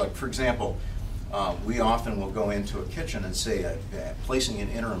to make. Like, for example, we often will go into a kitchen and say, placing an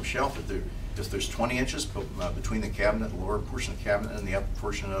interim shelf, if there's 20 inches between the cabinet, the lower portion of the cabinet, and the upper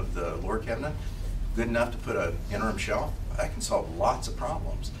portion of the lower cabinet, good enough to put an interim shelf. That can solve lots of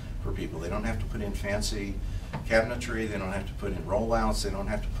problems for people. They don't have to put in fancy cabinetry, they don't have to put in rollouts, they don't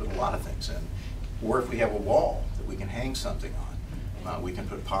have to put a lot of things in. Or if we have a wall that we can hang something on, we can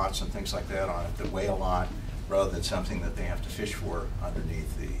put pots and things like that on it that weigh a lot, rather than something that they have to fish for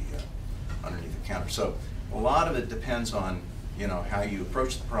underneath the counter. So a lot of it depends on how you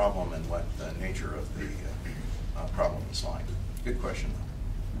approach the problem and what the nature of the problem is like. Good question,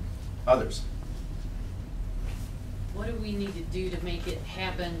 though. Others? What do we need to do to make it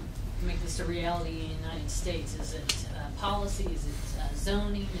happen, to make this a reality in the United States? Is it policy? Is it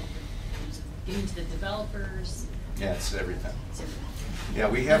zoning? Is it getting to the developers? Yeah, it's everything. It's everything. Yeah,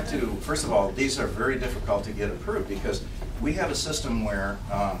 we have to, first of all, these are very difficult to get approved because we have a system where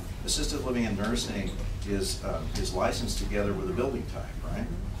assisted living and nursing is licensed together with a building type, right?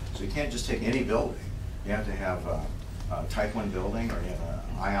 So you can't just take any building. You have to have a type 1 building, or you have a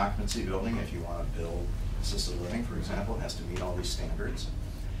high occupancy building if you want to build assisted living, for example. It has to meet all these standards.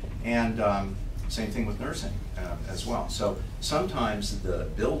 And same thing with nursing as well. So sometimes the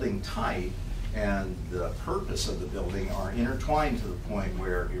building type and the purpose of the building are intertwined to the point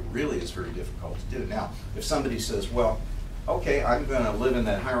where it really is very difficult to do. Now, if somebody says, well, okay, I'm going to live in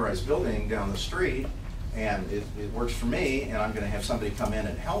that high-rise building down the street, and it works for me, and I'm going to have somebody come in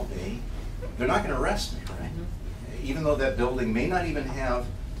and help me, they're not going to arrest me, right? Even though that building may not even have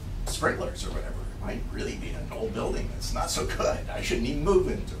sprinklers or whatever. It might really be an old building that's not so good. I shouldn't even move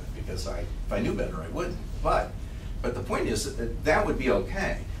into it because if I knew better, I wouldn't. But the point is that would be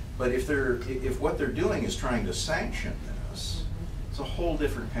okay. But if what they're doing is trying to sanction this, it's a whole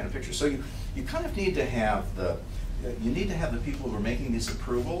different kind of picture. So you kind of need to have the people who are making these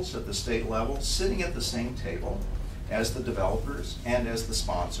approvals at the state level sitting at the same table as the developers and as the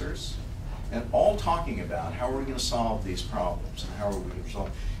sponsors, and all talking about how are we going to solve these problems and how are we going to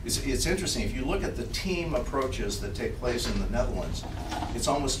resolve. It's interesting, if you look at the team approaches that take place in the Netherlands, it's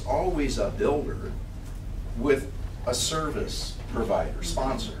almost always a builder with a service provider,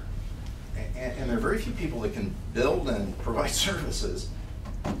 sponsor. And there are very few people that can build and provide services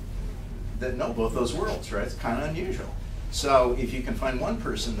that know both those worlds, right? It's kind of unusual. So if you can find one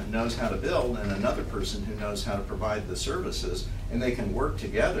person that knows how to build and another person who knows how to provide the services, and they can work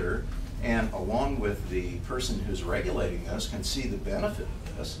together, and along with the person who's regulating this can see the benefit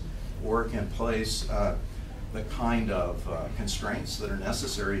of this, or can place the kind of constraints that are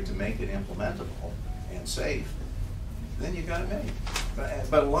necessary to make it implementable and safe, then you got it made.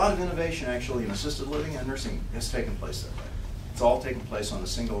 But a lot of innovation actually in assisted living and nursing has taken place that way. It's all taken place on a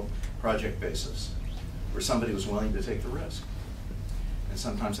single project basis where somebody was willing to take the risk. And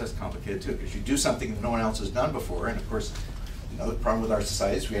sometimes that's complicated too, because you do something that no one else has done before, and of course, you know, the problem with our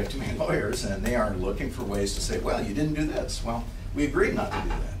society is we have too many lawyers, and they are looking for ways to say, well, you didn't do this. Well, we agreed not to do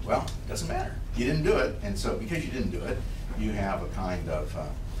that. Well, it doesn't matter. You didn't do it, and so because you didn't do it, you have a kind of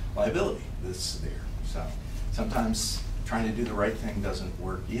liability that's there. So sometimes trying to do the right thing doesn't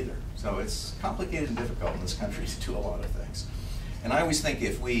work either. So it's complicated and difficult in this country to do a lot of things. And I always think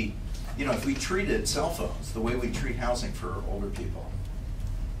if we treated cell phones the way we treat housing for older people,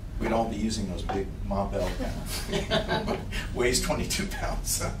 we'd all be using those big Ma Bell weighs 22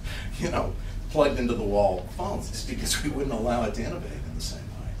 pounds, plugged into the wall phones, just because we wouldn't allow it to innovate in the same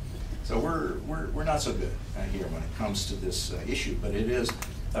way. So we're not so good here when it comes to this issue, but it is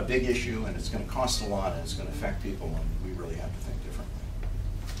a big issue, and it's going to cost a lot, and it's going to affect people, and we really have to think differently.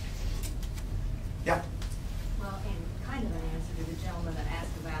 Yeah. Well, and kind of an answer to the gentleman that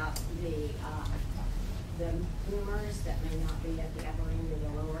asked about the boomers that may not be at the upper end or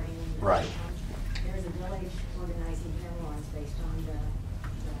the lower end. Right. There's a village organizing here in Lawrence based on the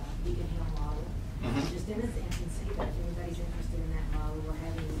Beacon Hill model. Just in its infancy, but if anybody's interested in that model, we're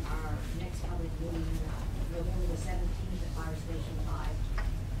having our next public meeting November the 17th at Fire Station 5.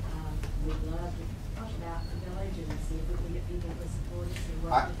 We'd love to talk about the village and see if we can get people to support us.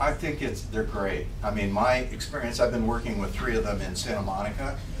 And I think they're great. I mean, my experience, I've been working with 3 of them in Santa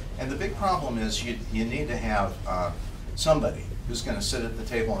Monica, and the big problem is you need to have somebody who's going to sit at the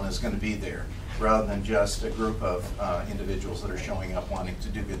table and is going to be there, rather than just a group of individuals that are showing up wanting to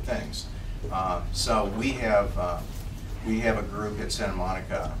do good things. So we have a group at Santa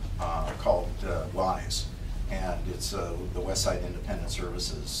Monica called WISE, and it's the Westside Independent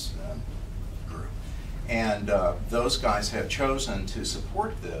Services group. And those guys have chosen to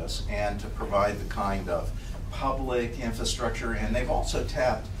support this and to provide the kind of public infrastructure, and they've also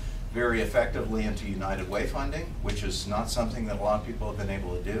tapped very effectively into United Way funding, which is not something that a lot of people have been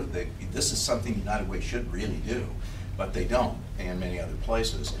able to do. This is something United Way should really do, but they don't in many other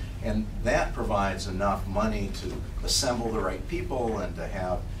places. And that provides enough money to assemble the right people and to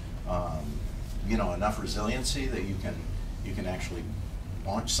have enough resiliency that you can actually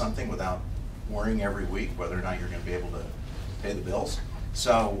launch something without worrying every week whether or not you're going to be able to pay the bills.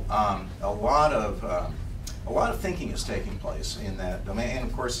 So a lot of thinking is taking place in that domain, and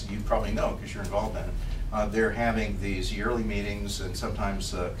of course you probably know because you're involved in it. They're having these yearly meetings, and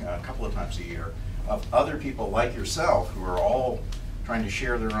sometimes a couple of times a year, of other people like yourself who are all trying to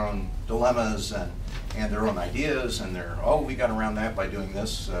share their own dilemmas and their own ideas, and we got around that by doing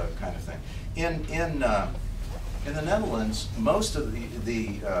this kind of thing. In the Netherlands, most of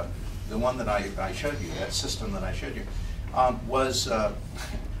the one that I showed you, that system that I showed you, was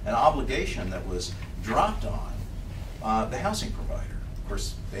an obligation that was dropped on the housing provider. Of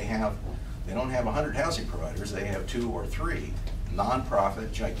course, they don't have 100 housing providers, they have 2 or 3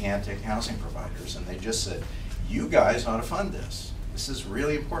 nonprofit, gigantic housing providers, and they just said, you guys ought to fund this. This is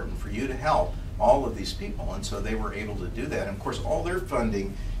really important for you to help all of these people, and so they were able to do that. And of course, all their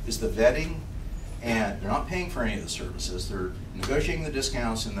funding is the vetting, and they're not paying for any of the services. They're negotiating the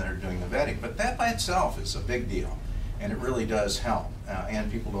discounts and they're doing the vetting. But that by itself is a big deal, and it really does help.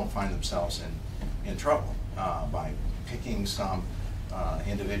 And people don't find themselves in trouble by picking some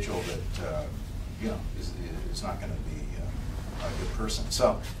individual that is not going to be a good person.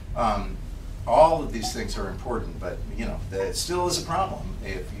 So all of these things are important, but it still is a problem.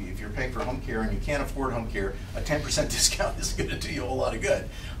 If you're paying for home care and you can't afford home care, a 10% discount isn't going to do you a whole lot of good.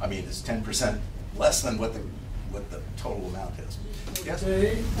 I mean, it's 10% less than what the total amount is. Yes?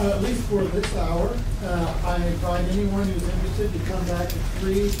 Okay, at least for this hour, I invite anyone who's interested to come back at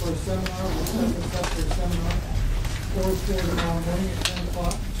 3 for a seminar. We'll set this up for a seminar, or for tomorrow morning at 10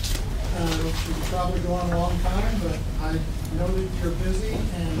 o'clock. We could probably go on a long time, but I know that you're busy,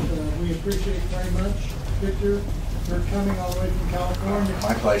 and we appreciate very much, Victor, for coming all the way from California.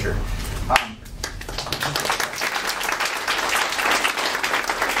 My pleasure.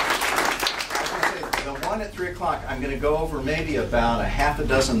 The one at 3 o'clock, I'm going to go over maybe about a half a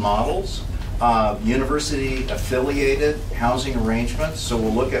dozen models of university-affiliated housing arrangements. So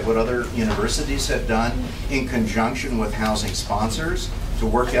we'll look at what other universities have done in conjunction with housing sponsors to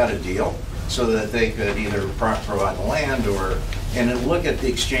work out a deal so that they could either provide the land and look at the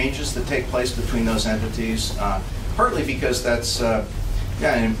exchanges that take place between those entities, partly because that's an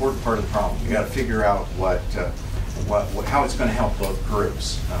important part of the problem. You got to figure out how it's going to help both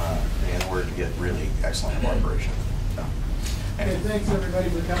groups in order to get really excellent cooperation. So, Okay, thanks everybody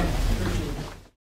for coming. Appreciate it.